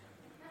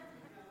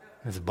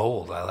 It's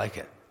bold. I like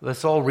it.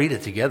 Let's all read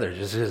it together,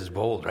 just as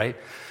bold, right?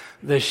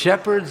 The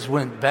shepherds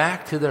went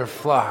back to their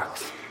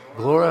flocks,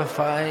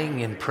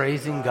 glorifying and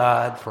praising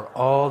God for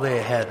all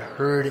they had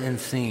heard and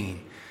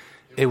seen.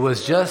 It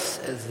was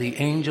just as the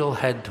angel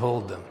had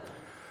told them.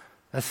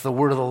 That's the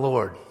word of the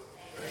Lord.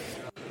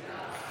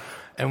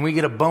 And we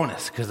get a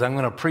bonus because I'm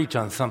going to preach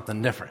on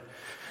something different.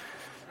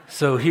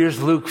 So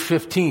here's Luke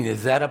 15.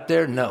 Is that up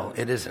there? No,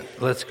 it isn't.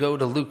 Let's go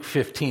to Luke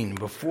 15.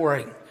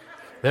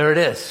 There it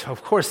is.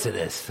 Of course it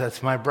is.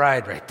 That's my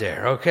bride right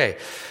there. Okay.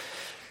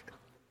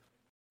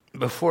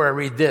 Before I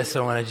read this,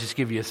 I want to just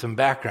give you some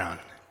background.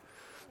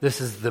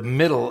 This is the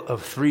middle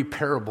of 3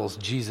 parables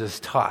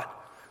Jesus taught.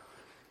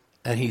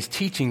 And he's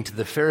teaching to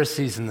the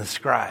Pharisees and the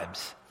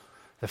scribes.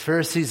 The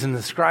Pharisees and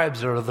the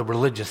scribes are the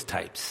religious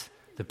types,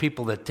 the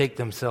people that take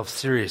themselves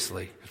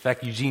seriously. In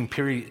fact, Eugene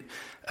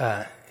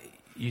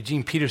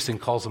Peterson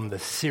calls them the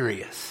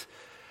serious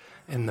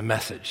in the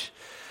Message.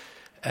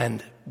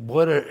 And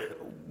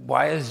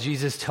why is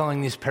Jesus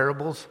telling these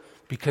parables?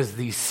 Because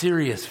these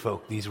serious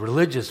folk, these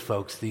religious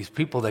folks, these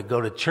people that go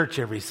to church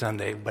every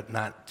Sunday, but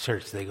not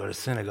church, they go to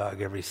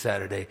synagogue every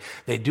Saturday.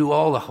 They do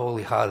all the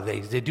holy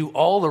holidays. They do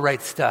all the right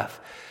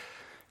stuff.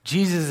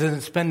 Jesus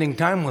isn't spending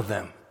time with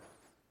them.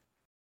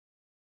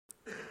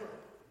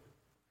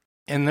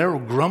 And they're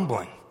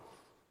grumbling.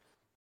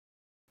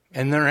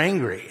 And they're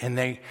angry. And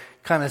they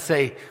kind of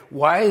say,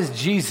 why is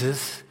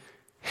Jesus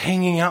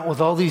hanging out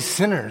with all these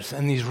sinners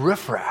and these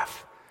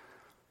riffraff?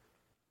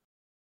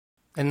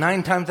 And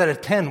 9 times out of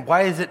 10,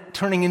 why is it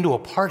turning into a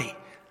party?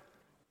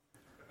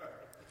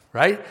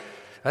 Right?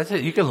 That's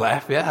it. You can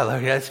laugh. Yeah,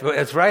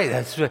 that's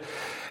right.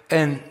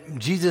 And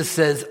Jesus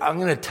says, I'm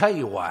going to tell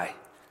you why.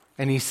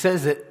 And he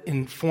says it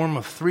in form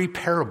of 3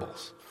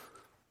 parables.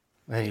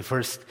 And he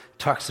first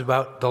talks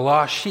about the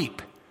lost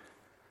sheep.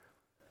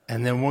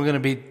 And then we're going to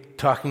be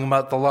talking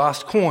about the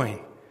lost coin.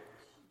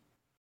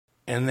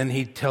 And then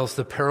he tells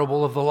the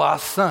parable of the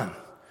lost son,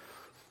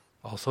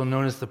 also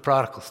known as the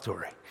prodigal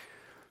story.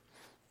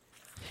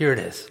 Here it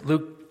is,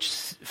 Luke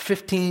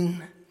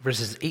 15,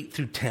 verses 8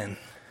 through 10.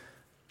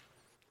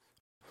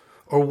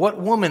 Or what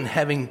woman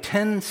having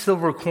 10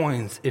 silver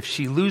coins, if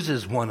she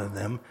loses one of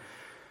them,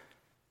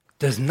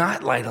 does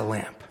not light a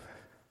lamp,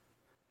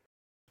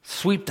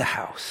 sweep the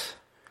house,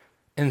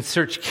 and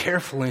search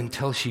carefully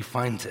until she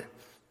finds it?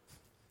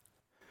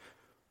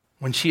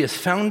 When she has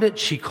found it,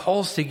 she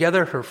calls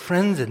together her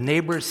friends and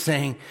neighbors,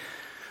 saying,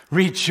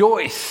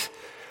 "Rejoice,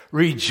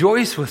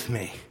 rejoice with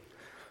me,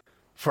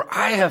 for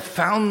I have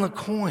found the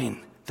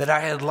coin that I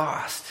had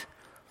lost."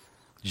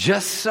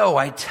 Just so,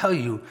 I tell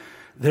you,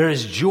 there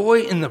is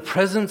joy in the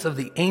presence of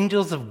the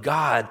angels of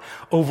God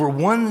over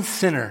one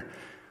sinner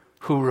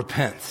who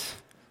repents.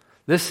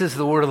 This is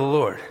the word of the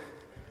Lord.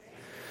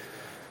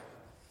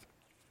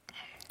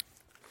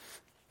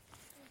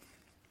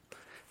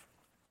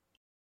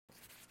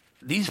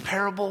 These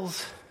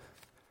parables,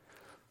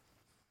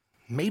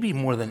 maybe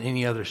more than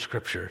any other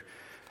scripture,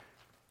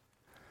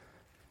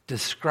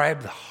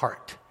 describe the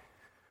heart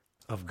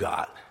of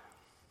God.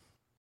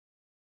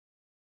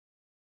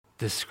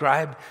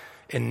 Describe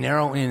and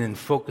narrow in and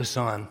focus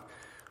on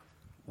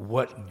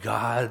what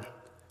God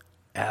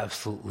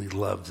absolutely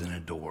loves and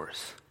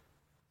adores.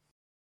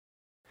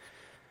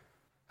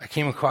 I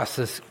came across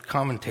this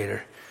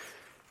commentator,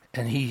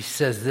 and he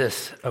says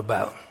this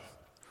about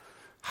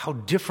how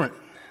different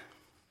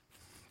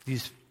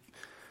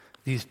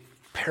these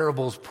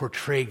parables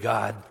portray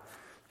God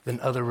than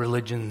other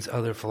religions,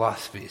 other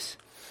philosophies.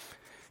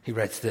 He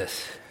writes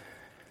this,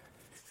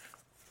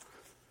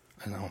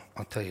 and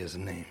I'll tell you his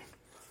name.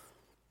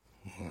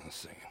 Let's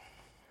see.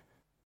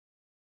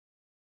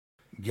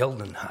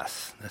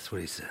 Geldenhuis, that's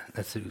what he said.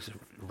 That's who's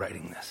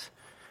writing this.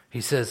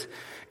 He says,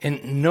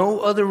 in no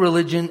other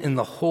religion in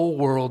the whole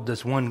world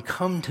does one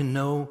come to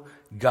know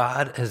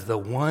God as the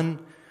one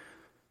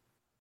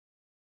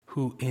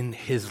who in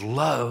his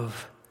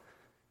love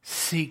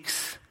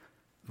seeks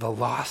the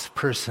lost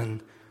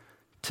person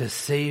to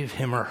save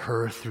him or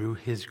her through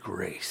his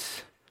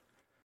grace.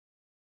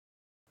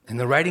 In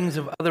the writings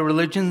of other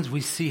religions,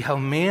 we see how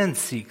man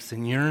seeks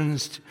and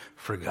yearns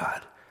for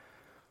God.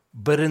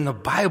 But in the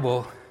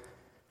Bible,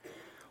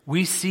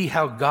 we see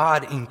how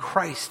God in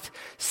Christ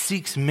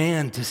seeks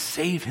man to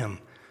save him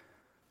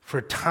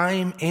for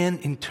time and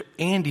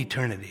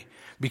eternity,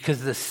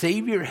 because the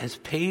Savior has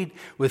paid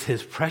with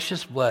his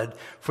precious blood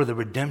for the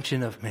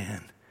redemption of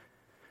man.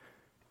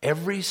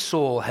 Every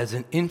soul has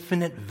an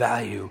infinite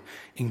value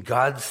in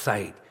God's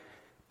sight,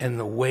 and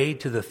the way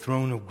to the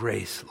throne of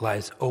grace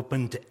lies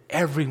open to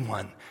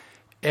everyone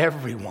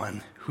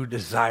who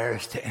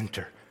desires to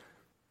enter.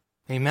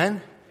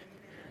 Amen?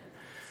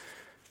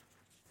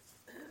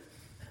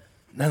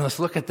 Now let's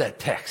look at that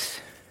text.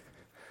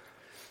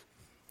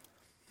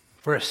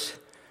 First,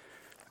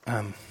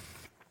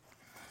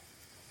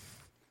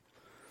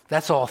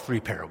 that's all three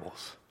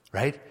parables,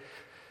 right?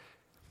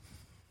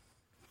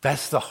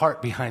 That's the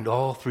heart behind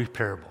all three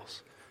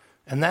parables.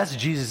 And that's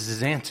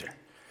Jesus' answer.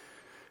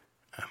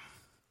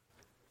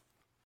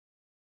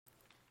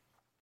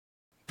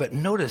 But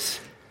notice,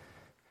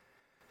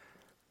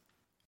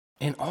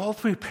 in all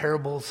three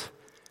parables,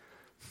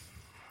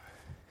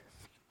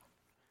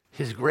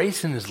 his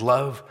grace and his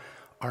love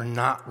are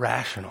not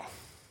rational.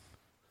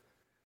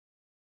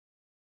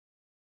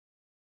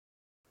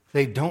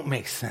 They don't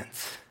make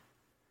sense.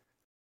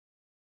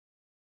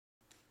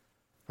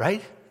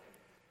 Right?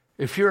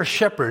 If you're a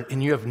shepherd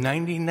and you have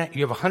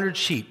 100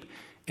 sheep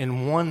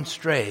and one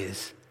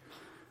strays,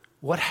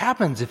 what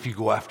happens if you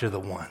go after the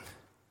one?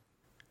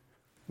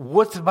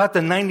 What's about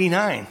the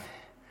 99?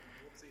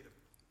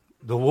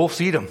 The wolves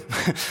eat them.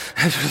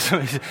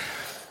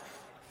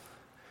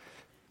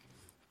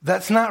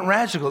 That's not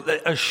rational.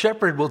 A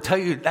shepherd will tell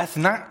you that's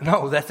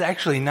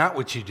actually not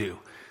what you do.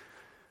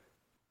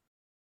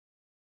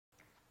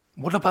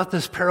 What about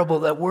this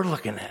parable that we're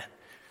looking at?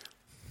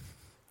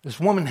 This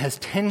woman has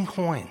 10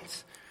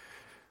 coins.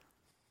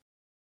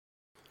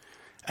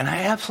 And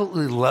I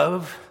absolutely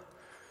love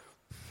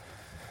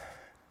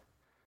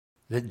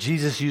that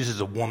Jesus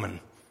uses a woman.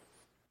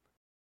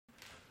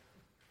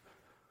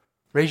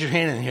 Raise your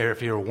hand in here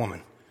if you're a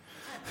woman.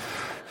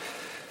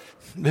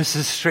 This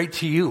is straight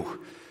to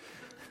you.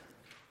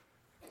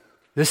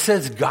 This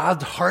says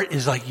God's heart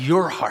is like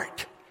your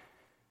heart.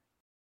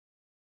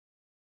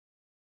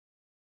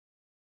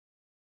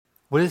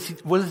 What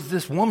does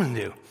this woman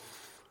do?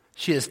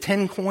 She has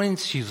 10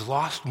 coins, she's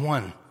lost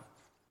one.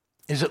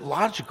 Is it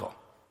logical?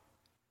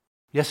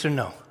 Yes or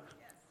no?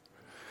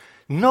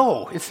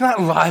 No, it's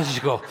not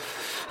logical.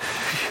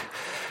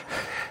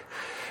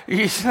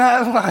 It's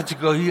not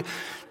logical.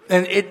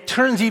 And it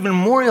turns even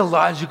more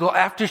illogical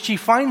after she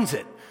finds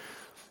it.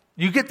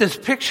 You get this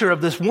picture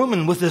of this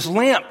woman with this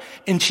lamp,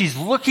 and she's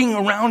looking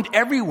around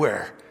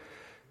everywhere.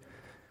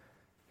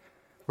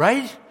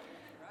 Right?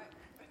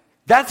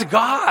 That's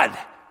God.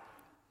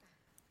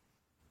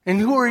 And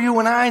who are you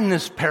and I in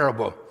this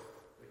parable?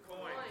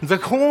 The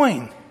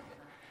coin.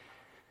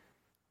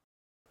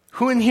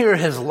 Who in here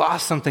has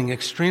lost something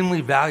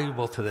extremely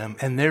valuable to them,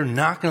 and they're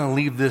not going to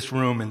leave this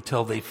room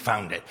until they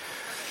found it?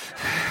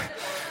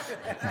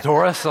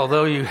 Doris,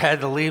 although you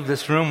had to leave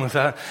this room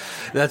without,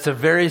 that's a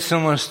very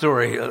similar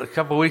story. A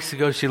couple of weeks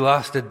ago, she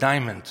lost a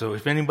diamond. So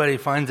if anybody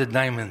finds a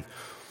diamond,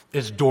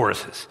 it's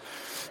Doris's.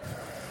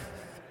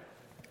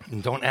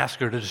 And don't ask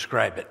her to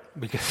describe it,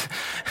 because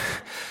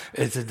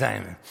it's a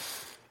diamond.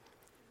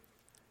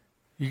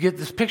 You get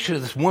this picture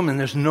of this woman,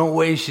 there's no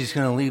way she's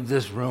going to leave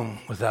this room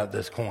without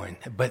this coin.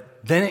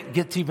 But then it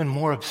gets even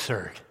more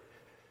absurd.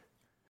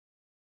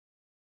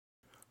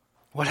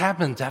 What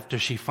happens after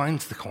she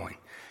finds the coin?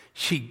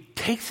 She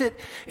takes it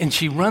and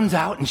she runs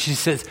out and she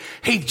says,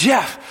 "Hey,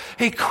 Jeff,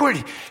 hey,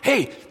 Cordy,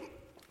 hey,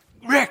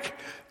 Rick,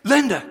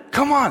 Linda,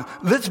 come on,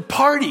 let's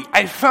party.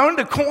 I found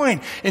a coin."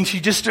 And she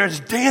just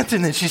starts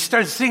dancing and she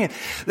starts singing,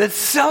 "Let's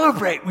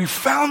celebrate. We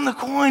found the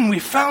coin. We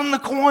found the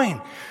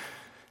coin."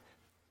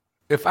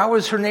 If I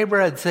was her neighbor,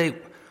 I'd say,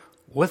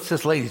 "What's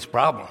this lady's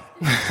problem?"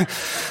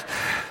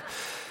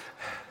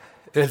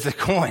 It's a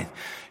coin.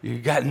 You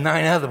got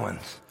 9 other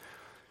ones.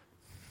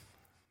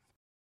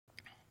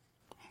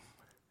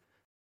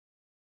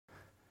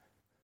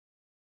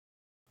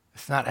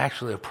 It's not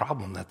actually a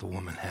problem that the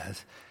woman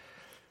has.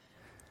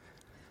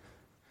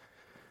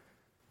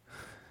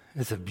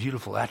 It's a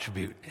beautiful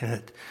attribute, and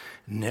it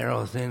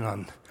narrows in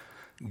on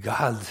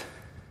God's.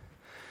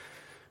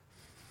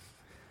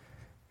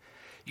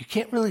 You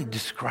can't really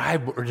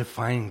describe or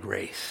define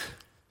grace.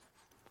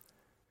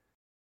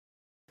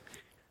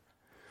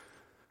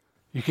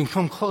 You can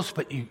come close,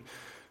 but you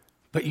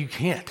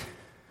can't.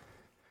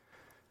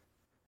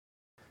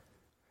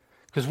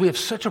 Because we have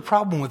such a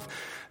problem with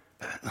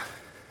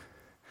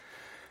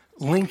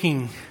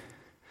linking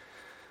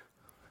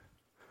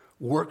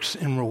works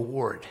and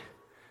reward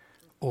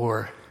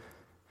or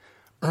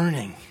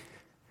earning.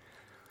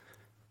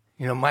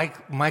 You know,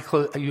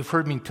 you've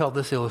heard me tell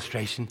this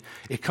illustration.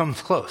 It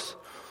comes close.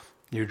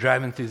 You're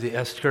driving through the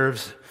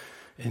S-curves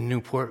in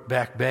Newport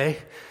Back Bay,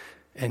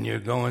 and you're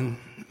going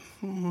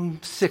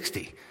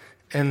 60,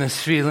 and the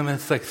speed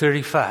limit's like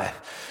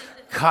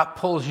 35. Cop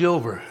pulls you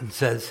over and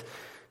says,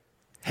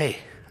 hey,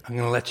 I'm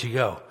going to let you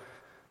go.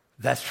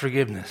 That's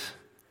forgiveness.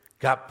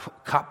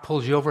 Cop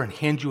pulls you over and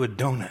hands you a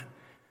donut.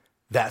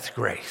 That's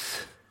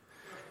grace.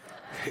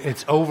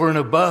 It's over and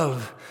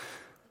above.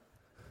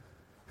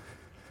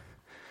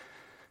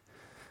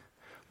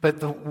 But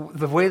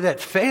the way that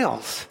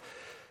fails,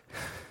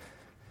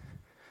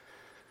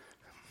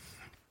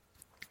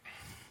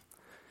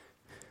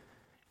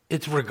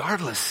 it's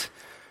regardless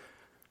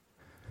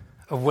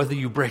of whether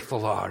you break the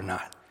law or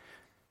not.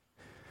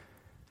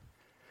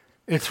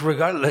 It's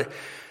regardless.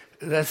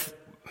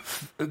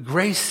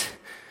 Grace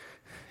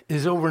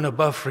is over and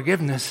above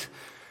forgiveness.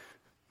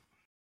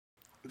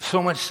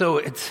 So much so,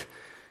 it's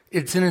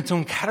in its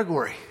own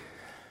category.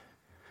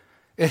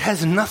 It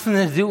has nothing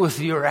to do with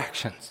your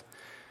actions.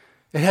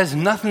 It has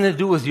nothing to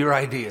do with your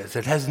ideas.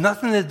 It has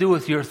nothing to do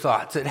with your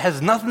thoughts. It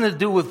has nothing to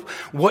do with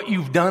what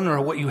you've done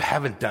or what you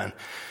haven't done.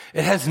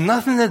 It has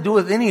nothing to do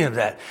with any of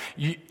that.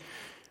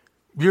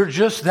 You're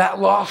just that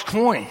lost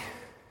coin.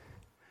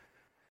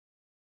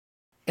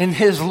 And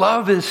his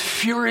love is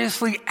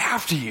furiously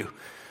after you.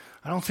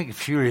 I don't think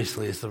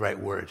furiously is the right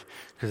word,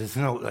 because it's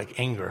no like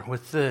anger.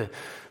 What's the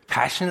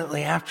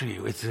passionately after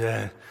you? It's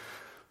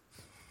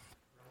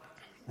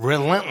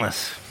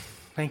relentless.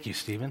 Thank you,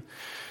 Stephen.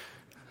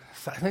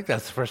 I think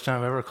that's the first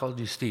time I've ever called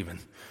you Stephen.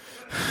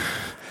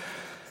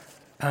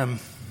 And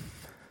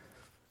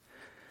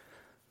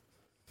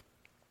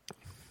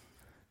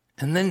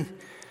then,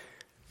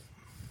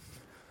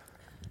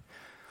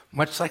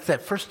 much like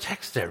that first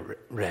text I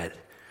read,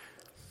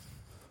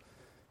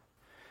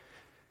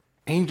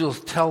 angels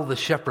tell the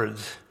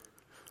shepherds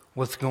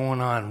what's going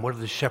on. What do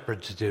the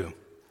shepherds do?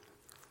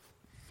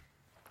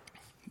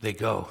 They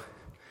go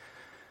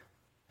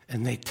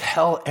and they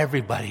tell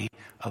everybody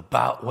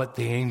about what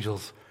the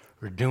angels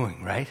are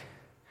doing, right?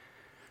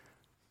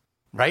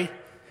 Right?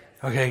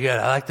 Okay, good.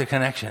 I like the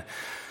connection.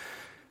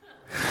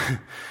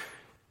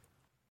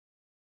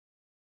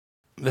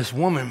 This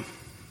woman,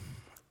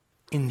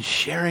 in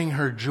sharing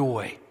her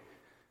joy,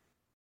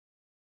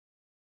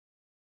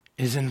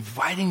 is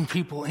inviting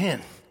people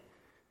in.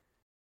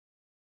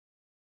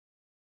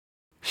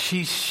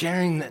 She's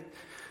sharing that.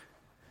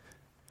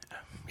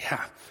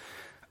 Yeah,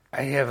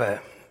 I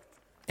have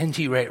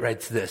N.T. Wright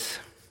writes this,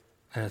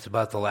 and it's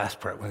about the last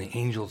part when the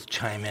angels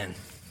chime in.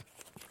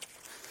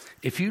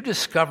 If you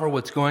discover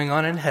what's going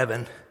on in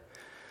heaven,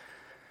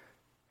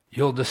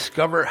 you'll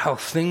discover how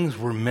things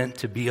were meant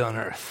to be on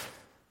earth.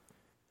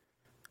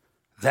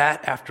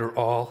 That, after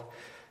all,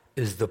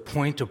 is the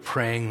point of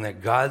praying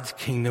that God's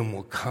kingdom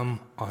will come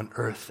on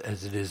earth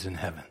as it is in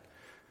heaven.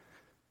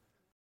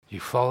 Do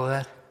you follow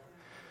that?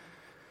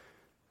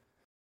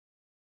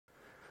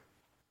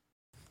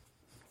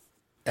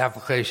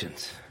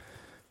 Applications.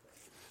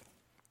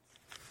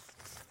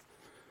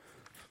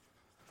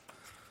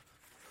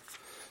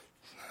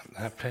 It's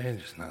not that page,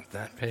 it's not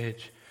that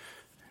page.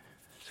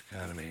 It's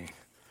got to be.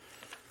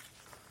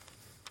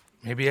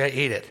 Maybe I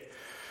ate it.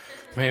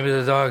 Maybe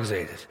the dogs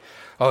ate it.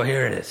 Oh,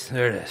 here it is.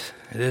 There it is.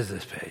 It is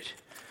this page.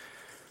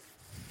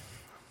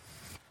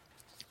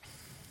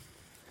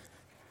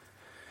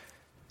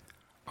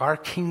 Our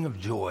King of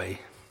Joy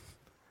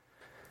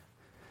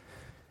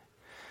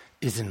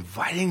is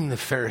inviting the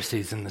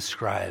Pharisees and the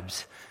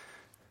scribes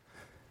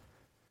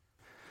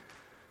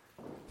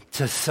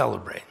to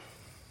celebrate.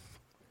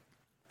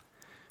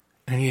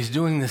 And he's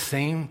doing the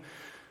same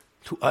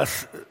to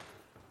us,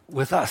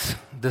 with us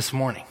this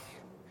morning.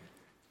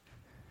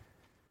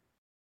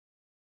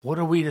 What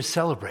are we to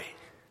celebrate?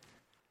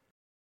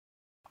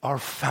 Our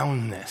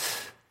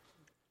foundness.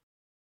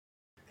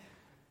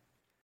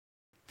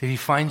 Did he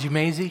find you,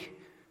 Maisie?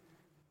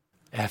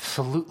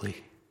 Absolutely.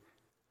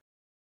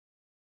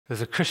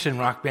 There's a Christian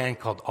rock band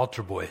called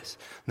Altar Boys.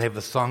 And they have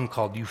a song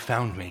called You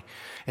Found Me.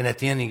 And at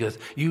the end he goes,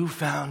 you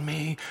found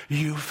me,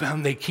 you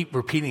found. They keep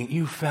repeating,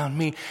 you found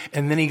me.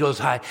 And then he goes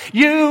high,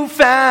 you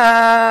found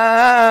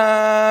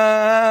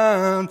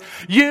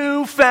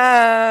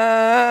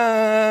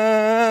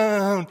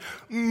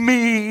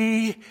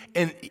me.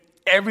 And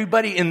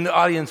everybody in the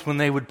audience, when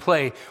they would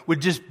play,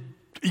 would just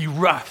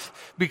erupt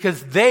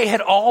because they had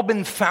all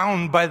been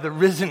found by the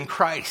risen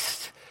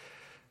Christ.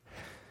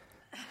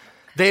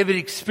 They had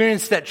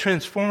experienced that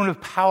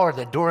transformative power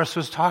that Doris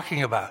was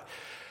talking about.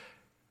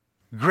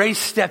 Grace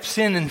steps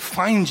in and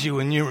finds you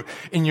in your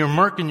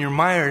murk and your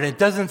mire, and it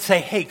doesn't say,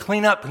 hey,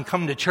 clean up and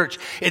come to church.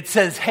 It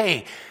says,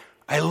 hey,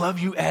 I love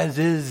you as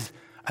is.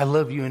 I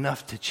love you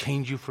enough to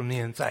change you from the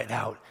inside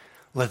out.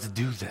 Let's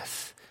do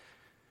this.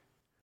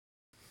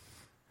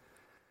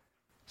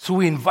 So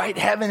we invite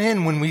heaven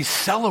in when we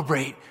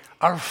celebrate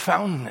our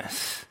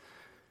foundness.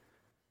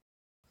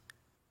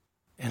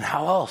 And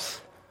how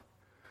else?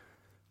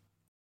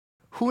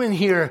 Who in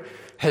here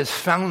has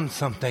found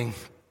something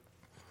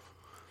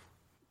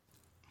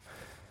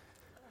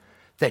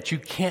that you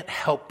can't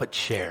help but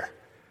share?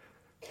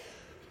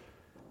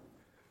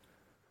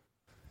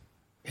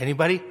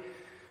 Anybody?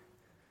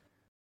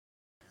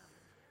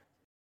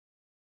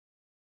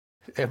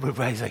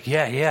 Everybody's like,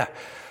 yeah.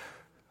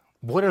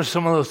 What are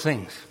some of those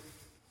things?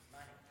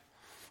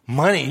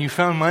 Money. You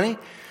found money?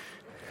 Extra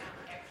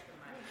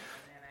money,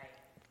 and then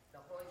the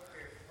Holy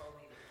Spirit told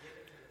me to give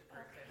it to this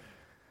person,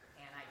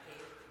 and I gave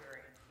it to her,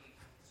 and she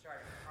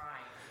started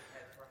crying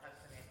because her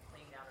husband had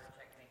cleaned out her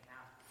checking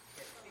account.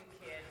 She had 2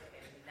 kids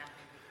and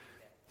nothing to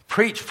keep it.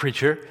 Preach,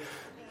 preacher.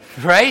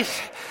 Right?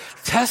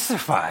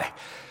 Testify.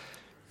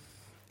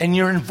 And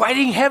you're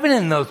inviting heaven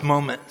in those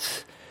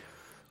moments.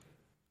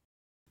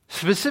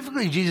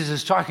 Specifically, Jesus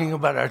is talking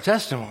about our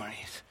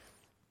testimonies.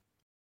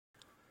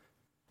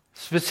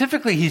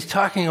 Specifically, he's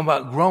talking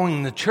about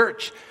growing the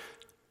church.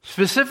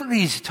 Specifically,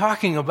 he's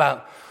talking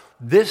about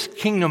this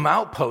kingdom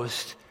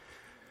outpost.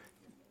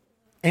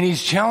 And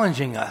he's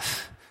challenging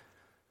us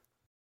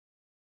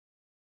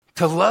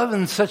to love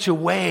in such a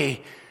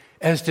way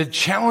as to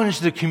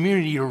challenge the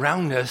community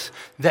around us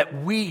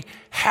that we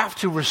have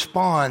to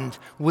respond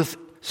with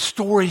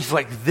stories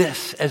like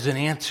this as an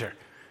answer.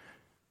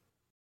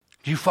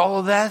 Do you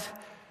follow that?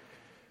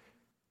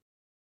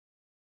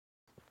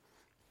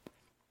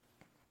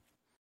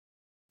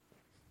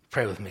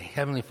 Pray with me.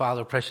 Heavenly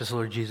Father, precious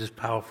Lord Jesus,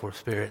 powerful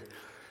Spirit,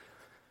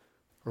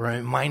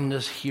 remind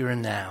us here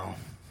and now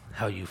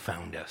how you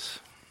found us.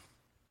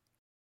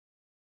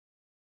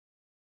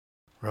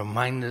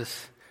 Remind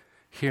us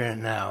here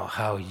and now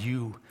how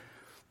you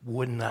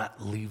would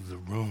not leave the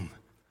room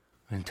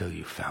until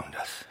you found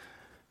us.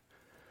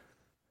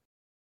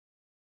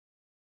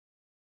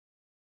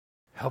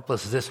 Help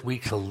us this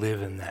week to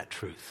live in that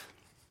truth.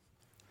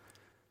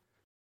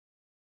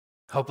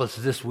 Help us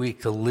this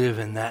week to live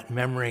in that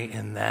memory,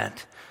 in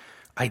that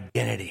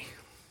identity.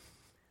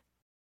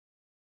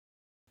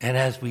 And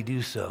as we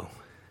do so,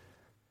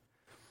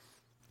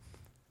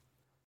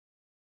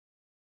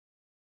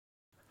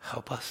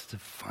 help us to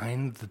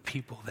find the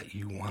people that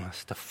you want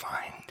us to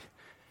find.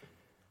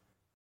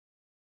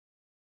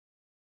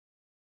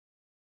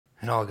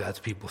 And all God's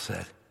people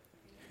said,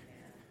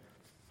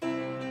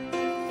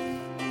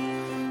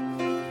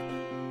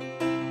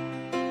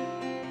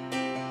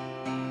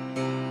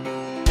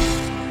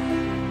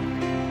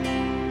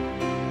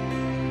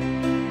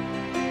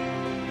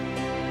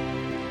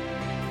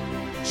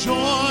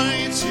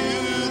 Joy to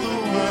the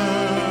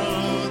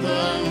world,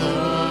 the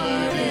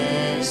Lord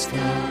is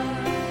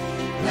come.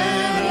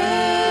 Let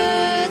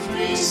earth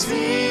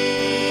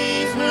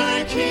receive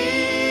her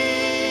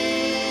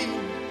King.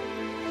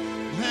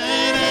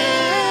 Let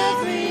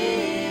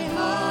every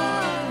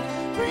heart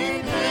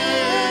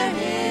prepare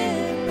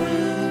him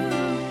room.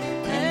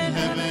 And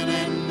heaven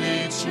and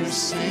nature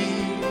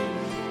sing.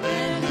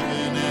 And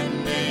heaven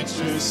and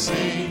nature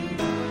sing.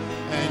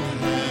 And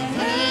heaven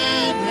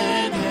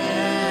and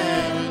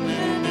heaven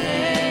and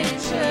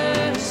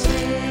nature sing.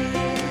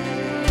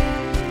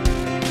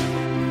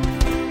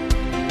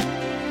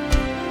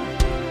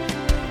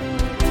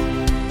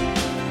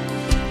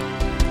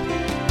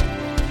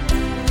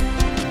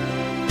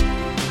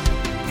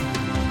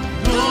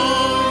 No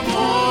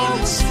more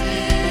the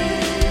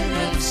sin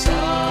of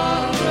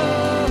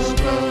sorrow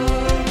grow,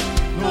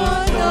 nor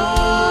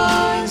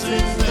thorns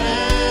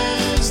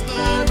infest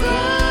the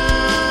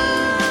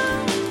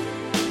ground.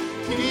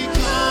 He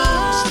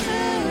comes to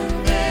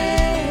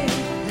make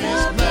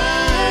his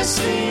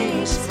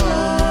blessings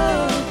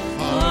flow,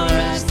 far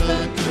as the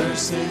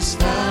curse is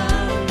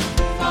found,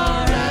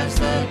 far as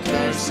the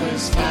curse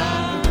is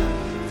found,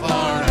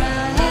 far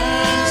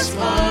as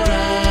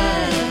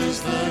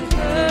the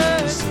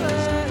curse is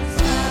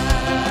found.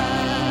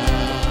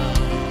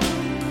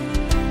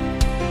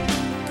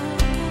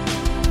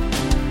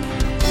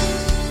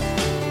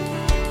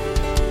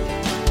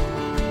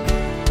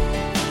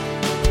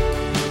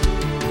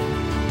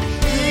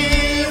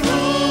 He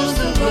rules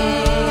the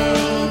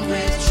world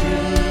with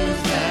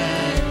truth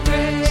and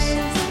grace,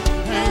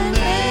 and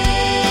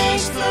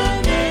makes the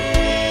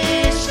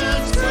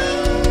nations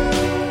bloom.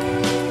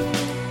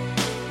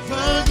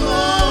 The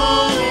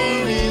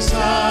glories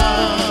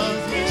of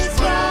his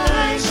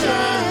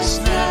righteousness,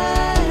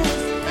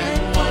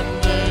 and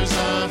wonders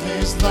of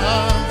his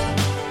love,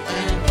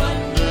 and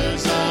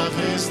wonders of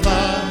his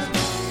love,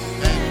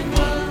 and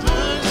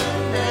wonders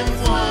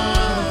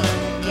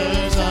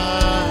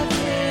of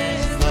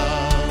his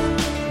love,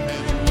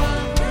 and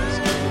wonders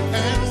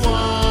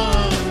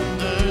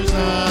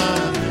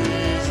of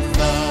his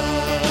love.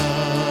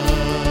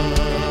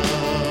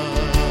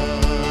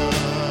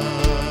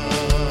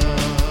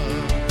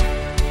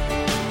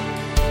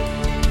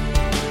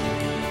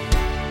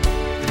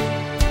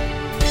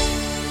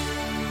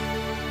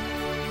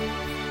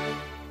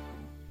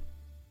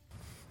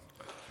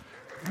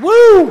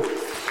 woo!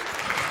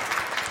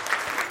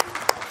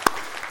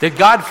 Did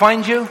God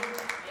find you?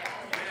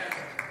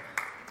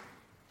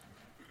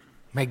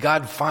 May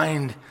God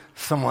find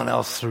someone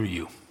else through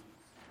you.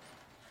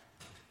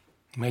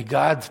 May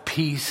God's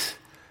peace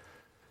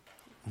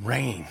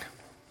reign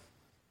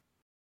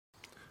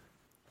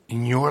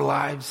in your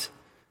lives,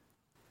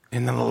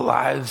 in the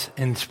lives,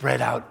 and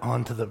spread out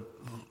onto the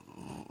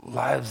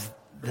lives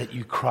that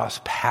you cross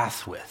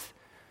paths with.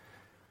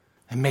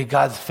 And may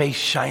God's face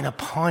shine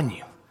upon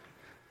you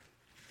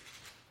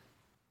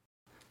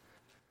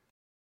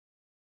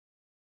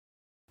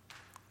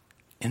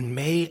And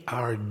may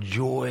our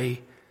joy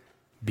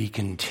be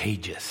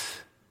contagious.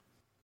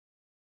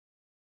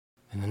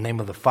 In the name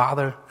of the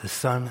Father, the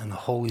Son, and the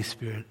Holy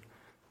Spirit,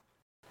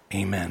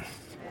 amen.